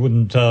Telegraph you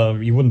wouldn't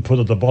put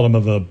at the bottom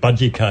of a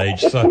budgie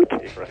cage. So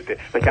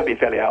they can be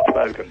fairly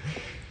outspoken.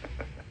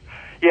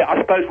 Yeah, I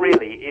suppose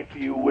really, if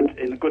you would,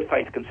 in good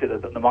faith, consider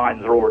that the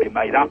minds are already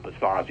made up as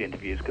far as the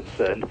interview is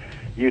concerned,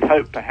 you'd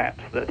hope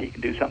perhaps that he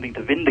can do something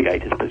to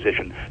vindicate his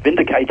position,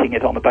 vindicating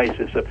it on the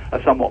basis of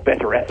a somewhat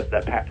better effort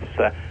that perhaps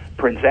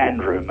Prince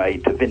Andrew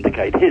made to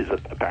vindicate his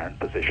apparent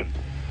position.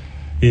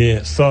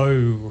 Yeah,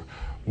 so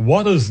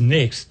what is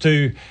next?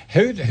 Who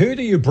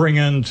do you bring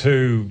in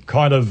to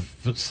kind of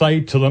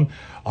say to them,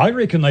 I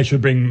reckon they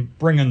should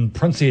bring in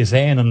Princess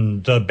Anne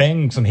and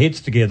bang some heads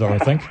together, I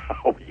think.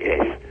 Oh,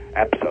 yes,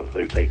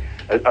 absolutely.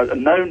 A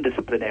known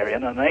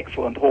disciplinarian and an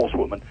excellent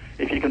horsewoman.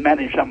 If you can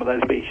manage some of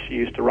those beasts she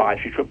used to ride,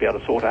 she should be able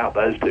to sort out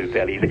those two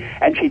fairly easily.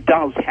 And she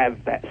does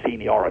have that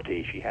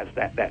seniority. She has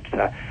that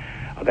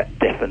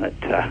definite...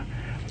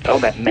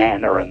 that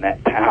manner and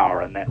that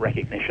power and that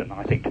recognition,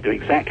 I think, to do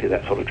exactly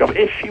that sort of job,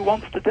 if she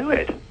wants to do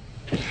it.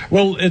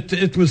 Well,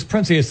 it was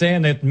Princess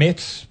Anne that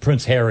met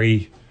Prince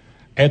Harry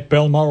at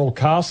Balmoral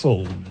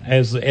Castle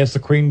as the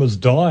Queen was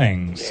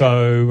dying. Yeah.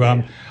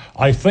 So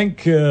I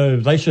think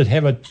they should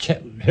have a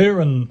chat. Her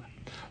and,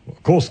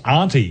 of course,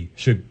 Auntie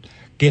should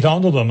get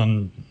onto them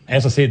and,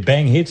 as I said,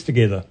 bang heads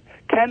together.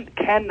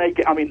 Can they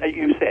get, I mean,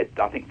 you said,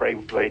 I think very,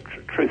 very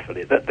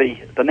truthfully, that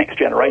the next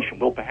generation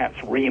will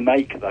perhaps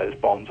remake those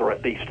bonds or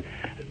at least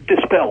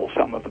dispel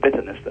some of the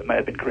bitterness that may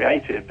have been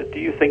created. But do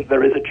you think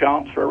there is a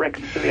chance for a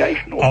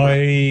reconciliation?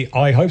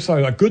 I hope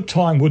so. A good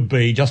time would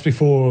be just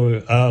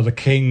before the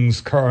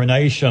King's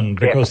coronation,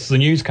 because the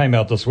news came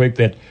out this week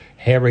that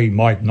Harry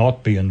might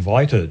not be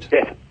invited.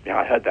 Yes, yeah,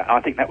 I heard that. I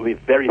think that would be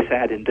very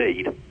sad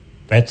indeed.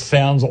 That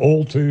sounds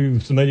all too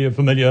familiar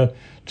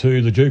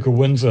to the Duke of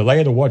Windsor. They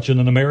had to watch it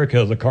in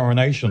America, the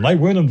coronation. They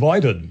weren't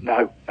invited.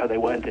 No, they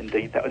weren't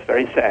indeed. That was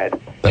very sad.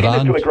 But she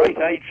lived to a great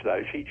age,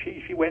 though.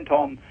 She went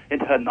on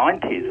into her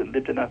 90s and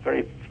lived in a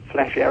very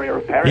flash area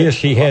of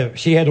Paris. Yes,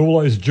 she had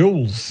all those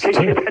jewels. That's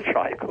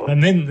right, of course.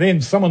 And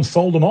then someone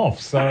sold them off,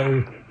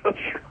 so... That's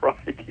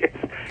right, yes.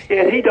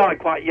 Yeah, he died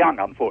quite young,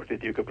 unfortunately,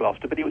 Duke of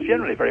Gloucester, but he was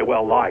generally very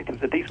well liked. He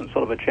was a decent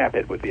sort of a chap,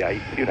 Edward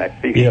VIII, you know.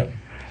 Yeah.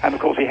 And, of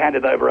course, he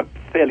handed over a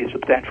fairly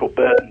substantial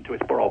burden to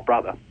his poor old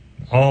brother.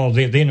 Oh,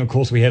 then, of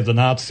course, we have the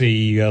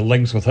Nazi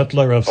links with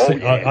Hitler.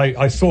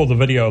 I saw the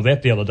video of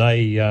that the other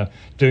day,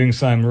 doing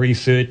some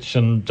research,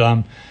 and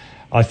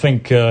I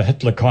think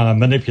Hitler kind of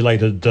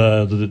manipulated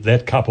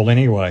that couple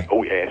anyway.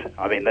 Oh, yes.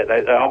 I mean,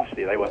 they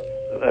obviously they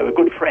were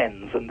good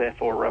friends and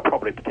therefore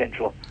probably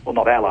potential, well,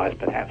 not allies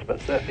perhaps,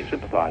 but certainly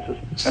sympathisers.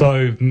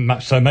 So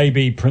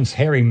maybe Prince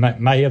Harry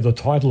may have the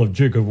title of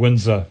Duke of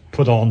Windsor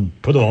put on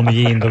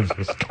the end of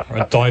his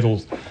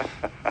titles.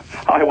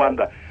 I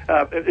wonder.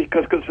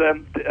 Because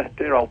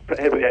dear old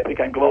Henry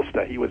became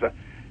Gloucester, he was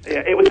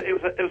it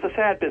was a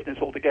sad business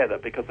altogether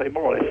because they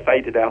more or less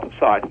faded out of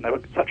sight, and they were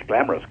such a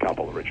glamorous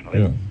couple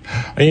originally.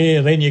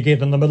 Yeah. Then you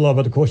get in the middle of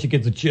it, of course, you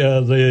get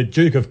the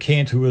Duke of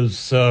Kent, who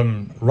was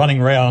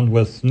running around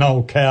with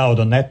Noel Coward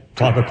and that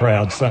type of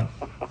crowd. So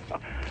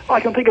I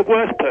can think of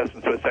worse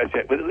persons to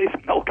associate with. At least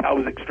Noel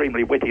Coward was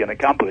extremely witty and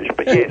accomplished,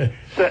 but yes,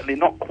 certainly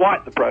not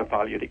quite the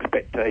profile you'd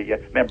expect a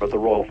member of the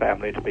royal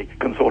family to be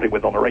consorting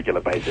with on a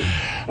regular basis,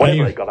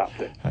 whatever they got up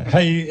to.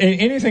 Hey,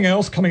 anything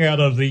else coming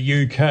out of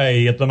the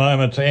UK at the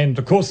moment? And,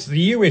 of course, the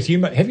US,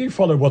 have you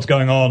followed what's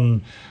going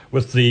on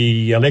with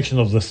the election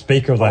of the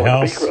Speaker of the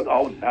House?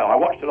 No, I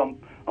watched it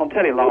on on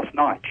telly last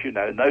night,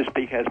 no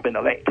speaker has been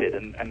elected,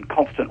 and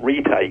constant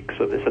retakes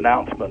of this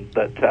announcement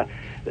that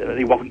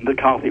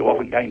McCarthy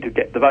wasn't going to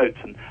get the votes,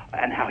 and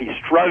how he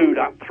strode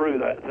up through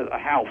the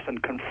House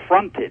and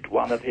confronted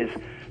one of his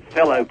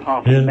fellow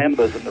party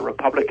members in the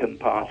Republican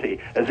Party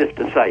as if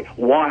to say,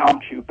 why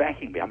aren't you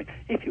backing me? I mean,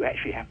 if you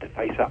actually have to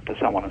face up to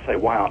someone and say,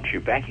 why aren't you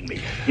backing me,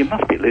 you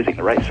must be losing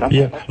the race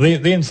somewhere. Yeah,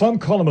 then some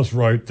columnists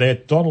wrote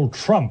that Donald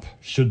Trump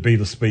should be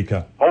the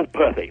Speaker. Oh,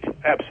 perfect.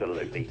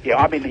 Absolutely. Yeah,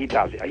 I mean, he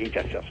does.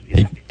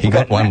 He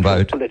got one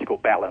vote. Political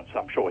balance,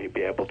 I'm sure he'd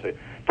be able to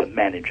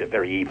manage a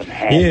very even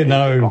hand in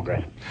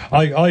Congress.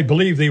 I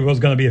believe there was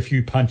going to be a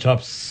few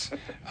punch-ups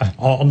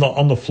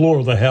on the floor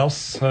of the House,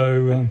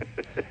 so...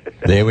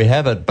 There we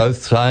have it,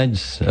 both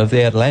sides of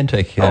the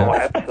Atlantic.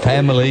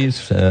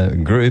 Families,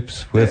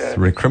 groups with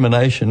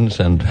recriminations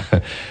and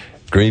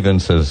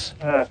grievances.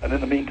 And in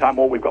the meantime,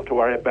 all we've got to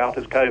worry about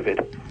is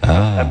COVID.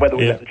 And whether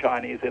we let the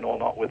Chinese in or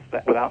not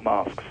without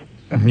masks.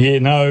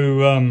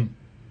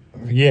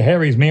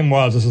 Harry's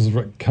memoirs, this is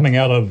coming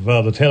out of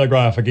the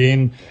Telegraph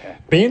again.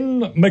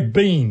 Ben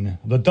McBean,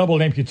 the double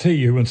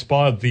amputee who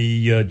inspired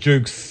the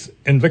Duke's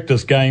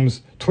Invictus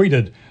Games,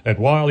 tweeted that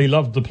while he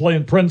loved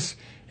the Prince,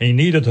 he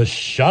needed to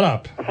shut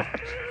up.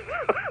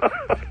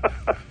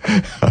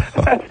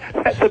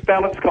 That's a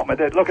balanced comment.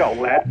 Look, old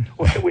lad,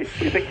 we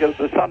think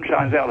the sun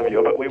shines out of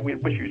you, but we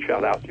wish you'd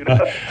shut up.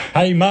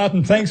 Hey,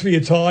 Martin, thanks for your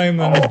time.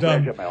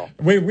 Pleasure, Mel.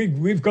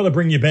 We've got to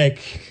bring you back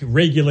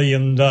regularly,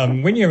 and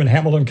when you're in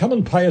Hamilton, come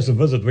and pay us a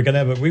visit.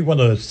 We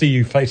want to see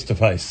you face to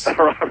face.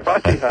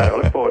 Right, I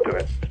look forward to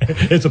it.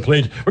 It's a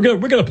pledge. We're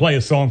going to play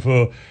a song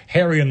for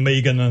Harry and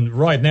Meghan, and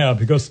right now,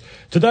 because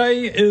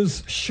today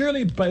is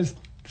Shirley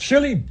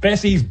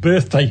Bassey's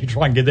birthday. You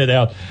try and get that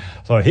out.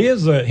 So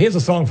here's a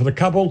song for the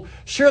couple.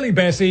 Shirley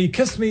Bassey,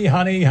 Kiss Me,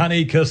 Honey,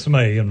 Honey, Kiss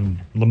Me. And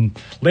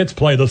let's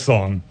play the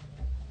song.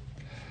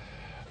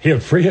 Here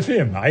at Free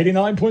FM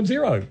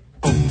 89.0.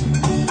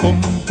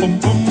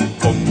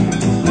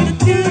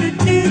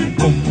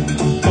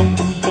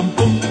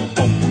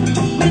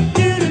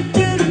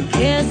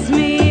 Kiss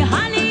me,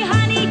 honey,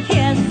 honey,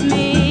 kiss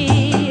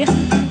me.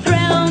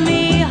 Thrill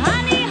me,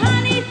 honey,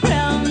 honey,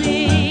 thrill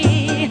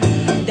me.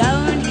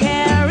 Don't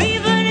care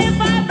even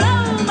if I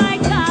blow my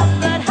top,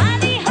 but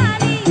honey,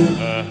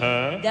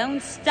 honey,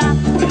 don't stop.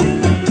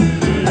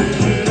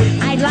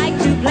 I'd like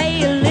to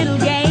play a little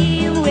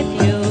game with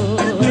you.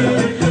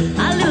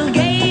 A little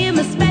game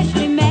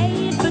especially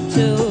made for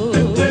two.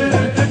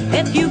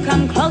 If you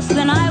come close,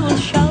 then I will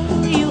show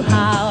you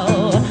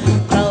how.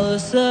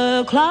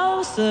 Closer,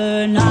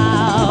 closer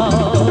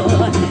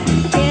now.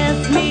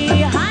 Kiss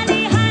me,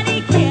 honey,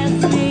 honey,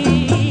 kiss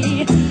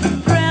me.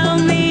 Thrill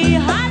me,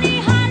 honey,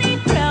 honey,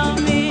 thrill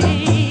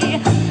me.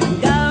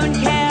 Don't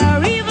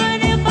care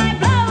even if I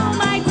blow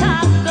my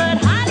top, but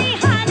honey,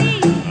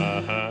 honey,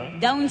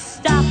 don't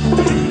stop.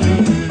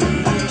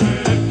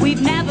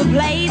 We've never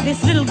played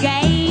this little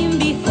game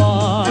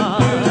before.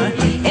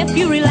 If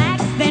you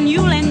relax, then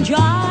you'll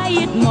enjoy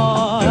it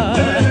more.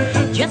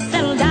 Just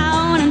settle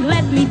down and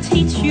let me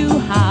teach you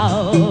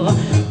how.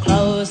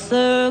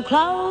 Closer,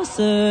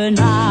 closer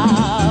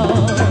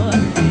now.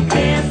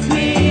 Kiss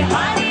me,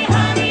 honey,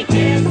 honey,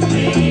 kiss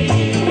me.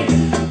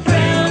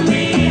 Thrill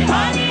me,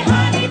 honey,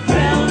 honey,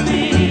 thrill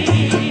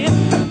me.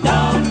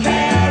 Don't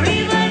care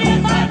even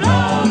if I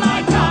blow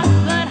my top,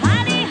 but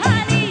honey,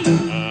 honey,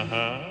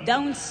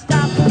 don't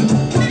stop.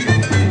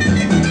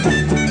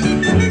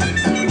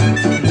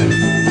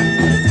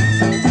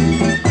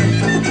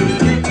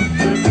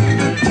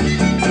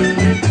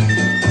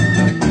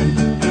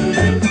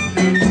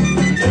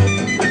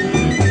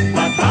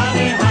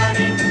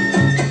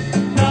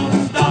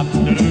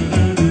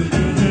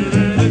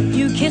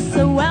 You kiss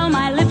so well,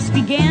 my lips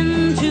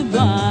begin to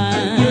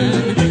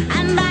burn,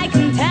 and I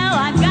can tell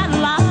I've got a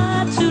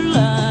lot to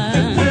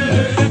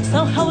learn.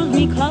 So hold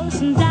me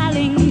close and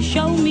darling,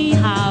 show me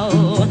how.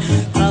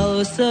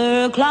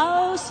 Closer,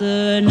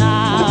 closer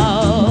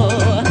now.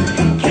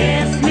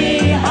 Kiss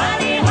me,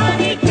 honey,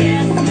 honey,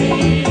 kiss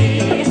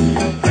me.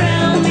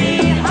 Thrill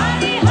me,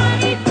 honey,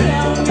 honey,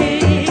 thrill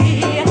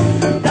me.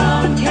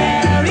 Don't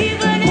care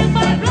even if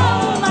I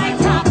blow my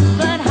top,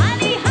 but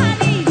honey,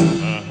 honey,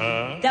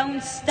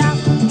 don't stop.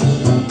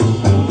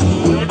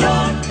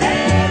 Don't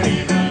care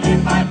even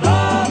if I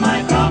blow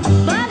my top,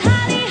 but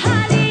honey,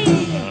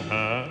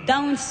 honey,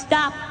 don't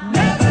stop.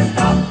 Never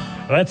stop.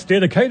 That's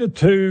dedicated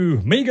to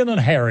Meghan and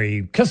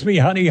Harry. Kiss me,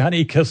 honey,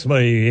 honey, kiss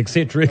me,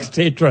 etc.,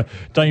 etc.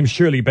 Dame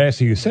Shirley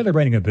Bassey, who's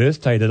celebrating her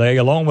birthday today,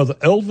 along with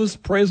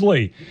Elvis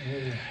Presley.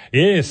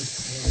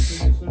 Yes.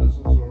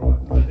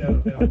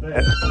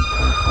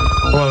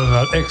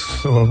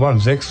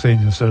 One's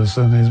ex-senior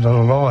citizen, he's not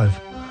alive.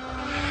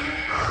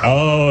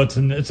 Oh,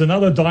 it's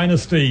another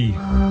dynasty.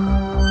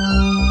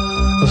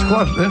 It's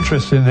quite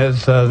interesting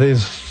that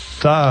these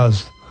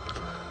stars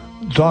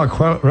die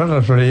quite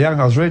relatively young.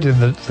 I was reading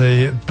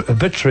the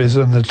obituaries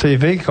in the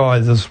TV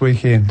Guide this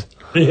weekend.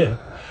 Yeah.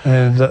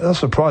 And I was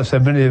surprised how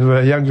many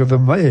were younger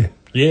than me.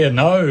 Yeah,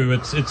 no,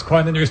 it's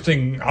quite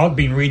interesting. I've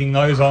been reading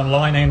those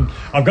online, and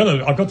I've got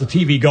the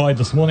TV Guide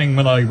this morning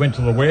when I went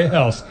to the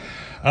warehouse.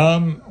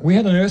 We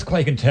had an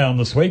earthquake in town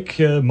this week.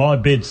 My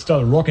bed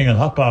started rocking at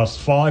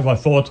 5:30. I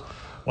thought,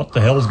 what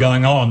the hell's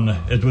going on?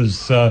 It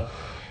was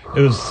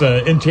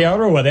in Te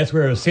Aroa, that's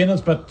where it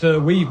centres, but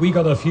we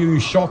got a few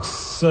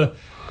shocks,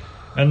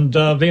 and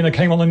then it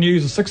came on the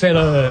news, a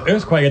 6-hour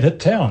earthquake had hit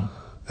town.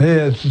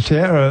 Yeah, Te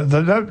Aroa.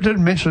 They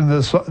didn't mention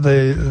the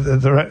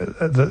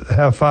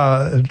how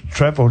far it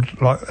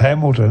travelled, like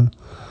Hamilton,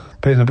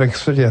 being a big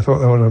city. I thought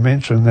they would have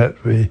mentioned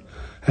that we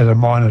had a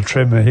minor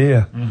tremor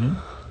here. Mm-hmm.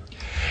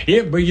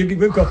 Yeah, but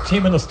we've got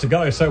 10 minutes to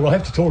go, so we'll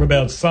have to talk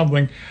about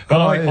something.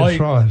 But I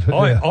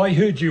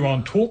heard you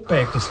on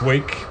Talkback this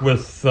week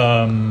with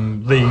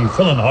the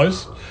fill-in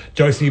host,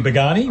 Josie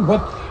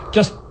Begani.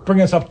 Just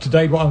bring us up to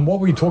date on what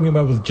were you talking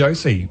about with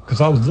Josie?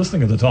 Because I was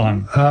listening at the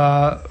time.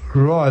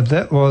 Right,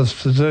 that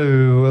was to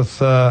do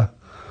with... I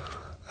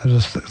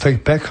just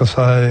think back because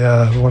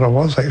what I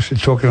was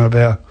actually talking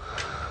about.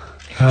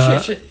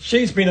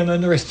 She's been an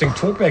interesting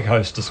Talkback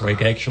host this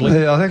week, actually.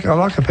 Yeah, I think I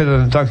like it better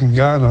than Duncan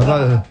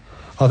Garner.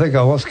 I think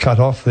I was cut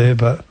off there,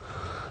 but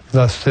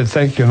they said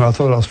thank you, and I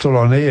thought I was still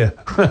on air.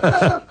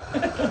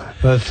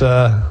 But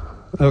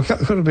it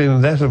could have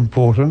been that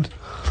important.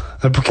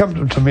 It will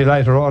come to me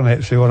later on,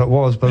 actually, what it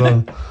was, but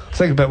I'm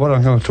thinking about what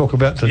I'm going to talk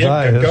about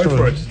today. Yeah, go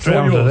for it.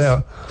 Drowned it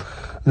out.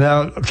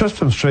 Now,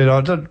 Tristan Street, I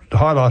did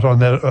highlight on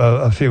that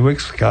a few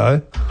weeks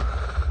ago,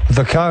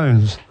 the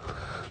cones.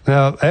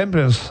 Now,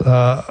 ambulance,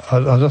 I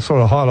just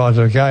sort of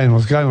highlighted again,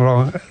 was going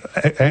along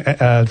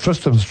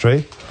Tristan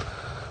Street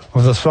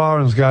with the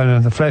sirens going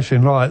and the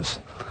flashing lights,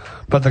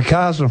 but the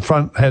cars in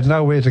front had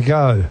nowhere to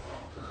go.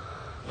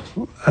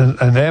 And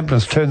the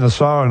ambulance turned the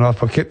siren off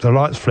but kept the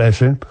lights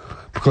flashing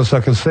because they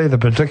could see the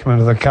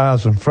predicament of the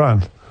cars in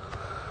front.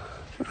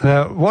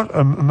 Now, what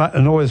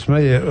annoys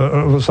me, it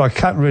was I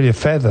can't really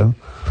fathom,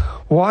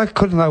 why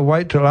couldn't they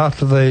wait till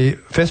after the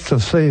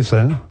festive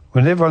season,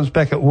 when everyone's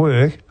back at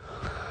work?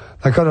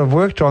 They could have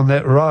worked on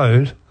that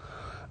road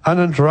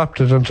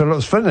uninterrupted until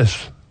it's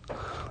finished.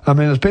 I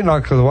mean, it's been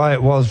like the way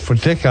it was for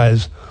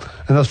decades.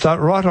 And they'll start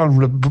right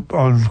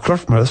on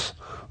Christmas,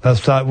 they'll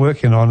start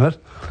working on it.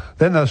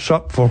 Then they'll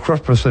stop for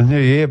Christmas and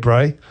New Year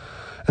break,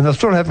 and they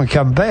still haven't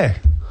come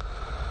back.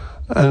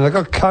 And they've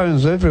got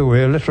cones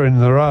everywhere littering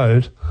the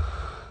road.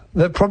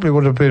 That probably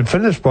would have been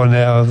finished by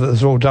now if it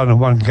was all done in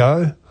one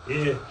go.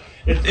 Yeah,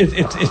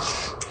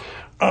 it's...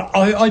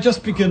 I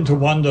just begin to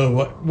wonder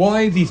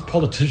why these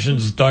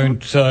politicians don't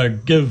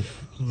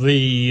give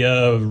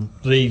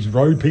these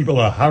road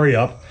people a hurry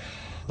up.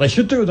 They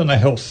should do it in the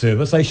health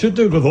service. They should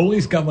do it with all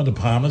these government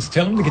departments.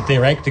 Tell them to get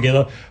their act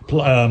together.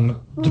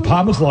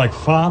 Departments like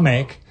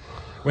Pharmac,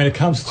 when it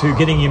comes to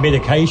getting your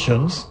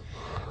medications,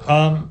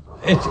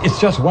 it's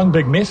just one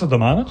big mess at the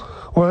moment.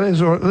 Well, there's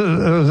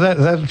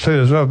that too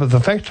as well. But the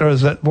factor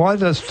is that why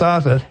they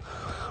start it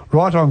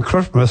right on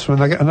Christmas when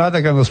they know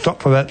they're going to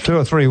stop for about 2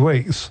 or 3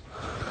 weeks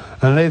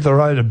and leave the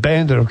road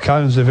abandoned of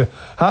cones. Half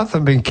of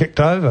them been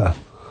kicked over.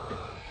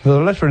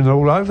 They're littering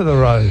all over the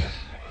road.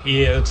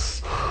 Yeah,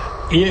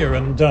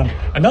 and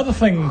another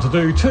thing to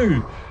do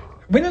too.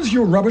 When is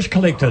your rubbish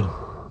collected?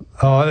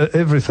 Oh,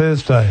 every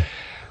Thursday.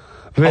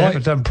 We have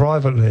it done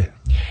privately.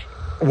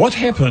 What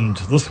happened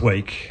this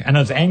week, and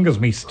it angers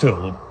me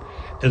still,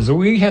 is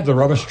we had the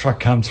rubbish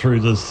truck come through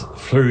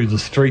the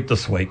street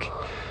this week,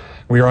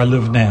 where I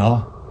live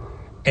now,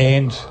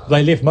 and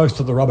they left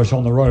most of the rubbish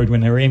on the road when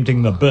they were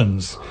emptying the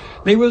bins.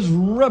 There was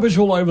rubbish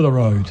all over the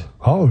road.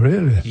 Oh,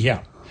 really?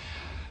 Yeah.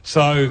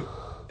 So,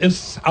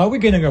 are we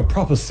getting a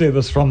proper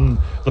service from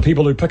the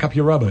people who pick up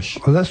your rubbish?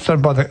 Well, that's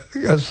done by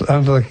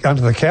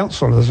under the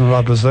council, isn't it,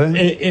 I presume?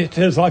 It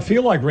is. I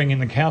feel like ringing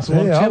the council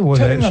and actually.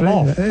 telling them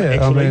off. Yeah,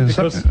 actually, I mean,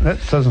 that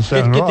doesn't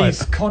sound right. Get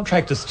these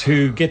contractors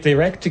to get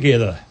their act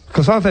together.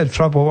 Because I've had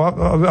trouble.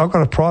 I've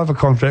got a private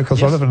contract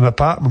because I live in an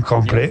apartment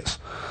complex,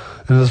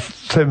 and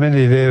there's too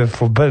many there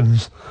for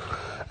bins,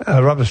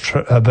 rubbish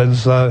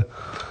bins. So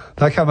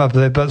they come up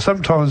there, but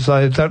sometimes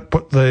they don't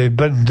put the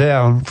bin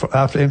down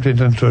after emptying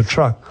it into a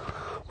truck,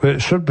 where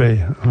it should be,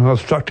 and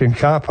obstructing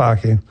car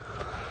parking.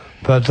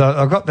 But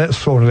I got that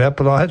sorted out,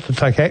 but I had to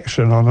take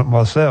action on it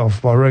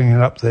myself by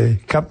ringing up the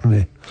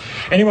company.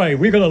 Anyway,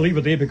 we're going to leave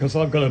it there because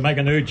I've got to make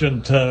an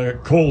urgent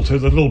call to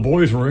the little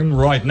boys' room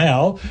right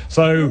now.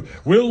 So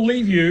we'll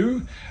leave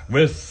you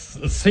with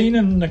a scene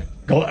in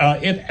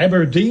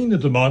Aberdeen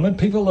at the moment.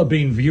 People have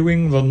been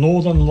viewing the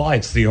Northern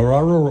Lights, the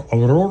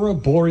Aurora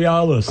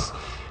Borealis.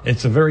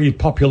 It's a very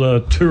popular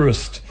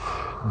tourist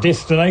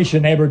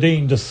destination,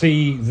 Aberdeen, to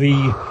see the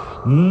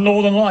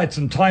Northern Lights,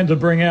 and time to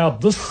bring out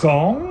this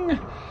song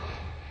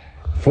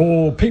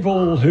for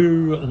people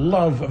who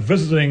love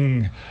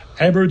visiting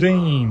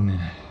Aberdeen.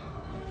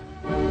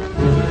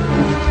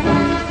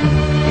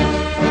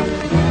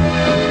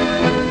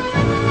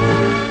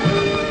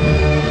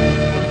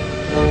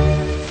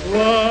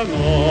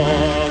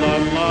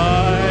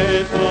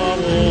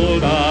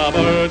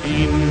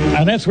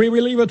 And that's where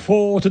we leave it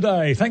for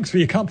today. Thanks for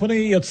your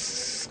company.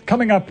 It's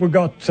coming up. We've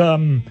got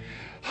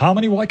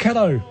Harmony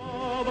Waikato.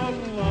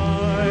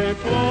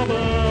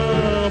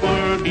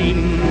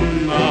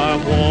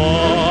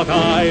 What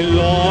I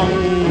long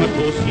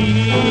to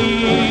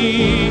see.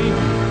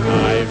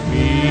 I've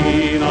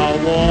been a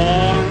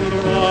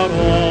wanderer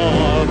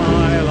all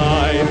my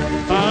life,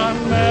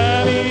 and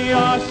many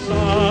a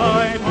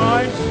sight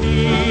I've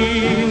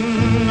seen.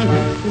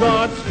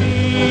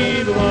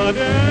 Godspeed the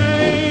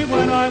day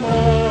when I'm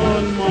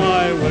on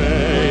my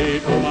way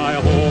to my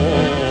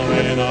home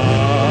in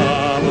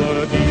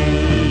Aberdeen.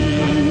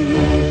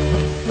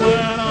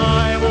 When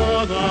I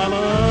was a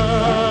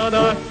lad,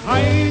 a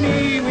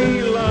tiny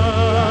wee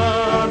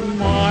lad,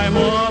 my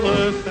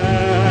mother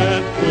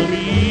said to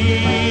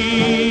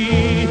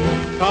me,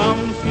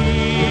 come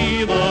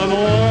see the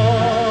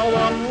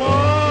northern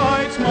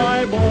lights,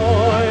 my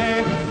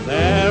boy,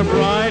 they're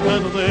bright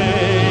as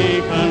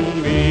they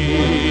can be.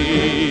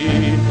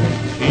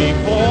 She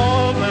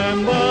called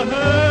them the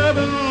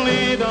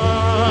heavenly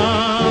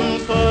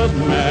dancers,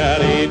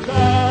 merry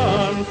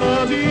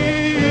dancers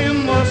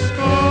in the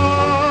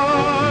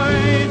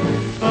sky.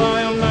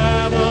 I'll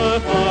never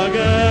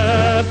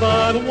forget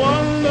that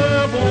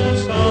wonderful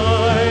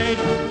sight.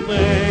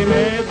 They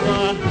made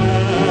the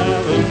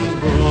heavens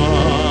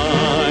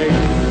bright.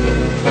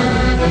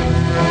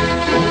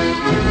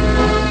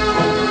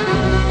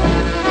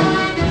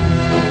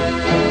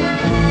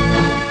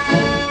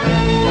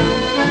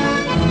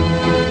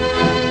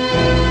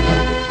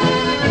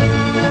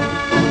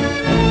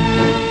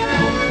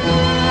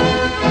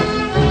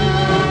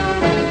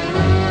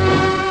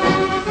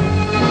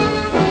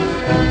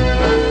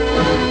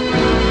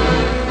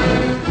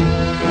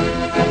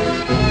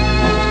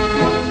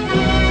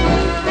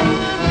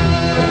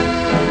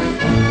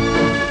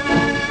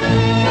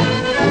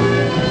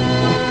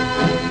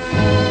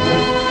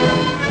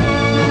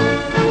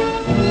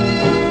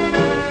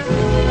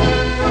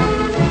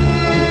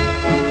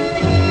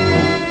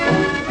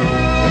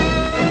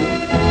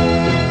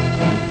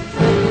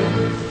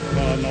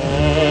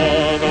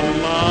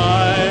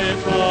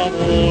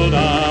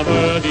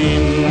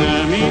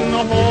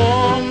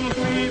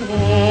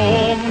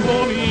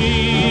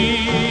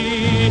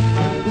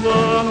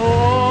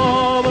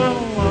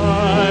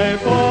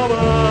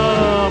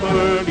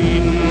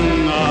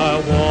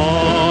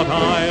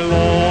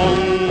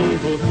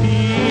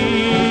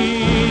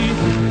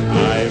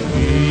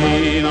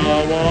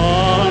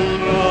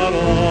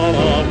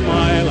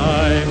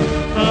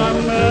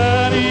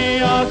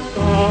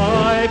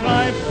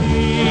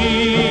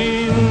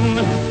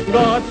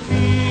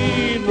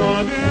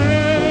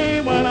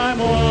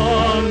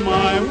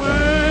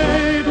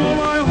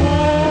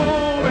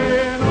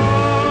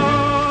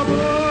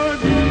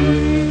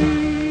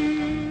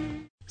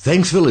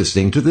 Thanks for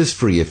listening to this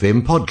Free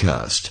FM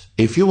podcast.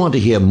 If you want to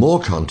hear more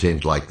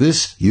content like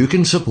this, you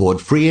can support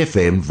Free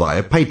FM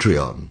via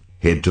Patreon.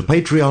 Head to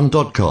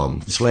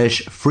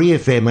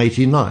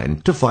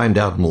patreon.com/freefm89 to find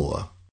out more.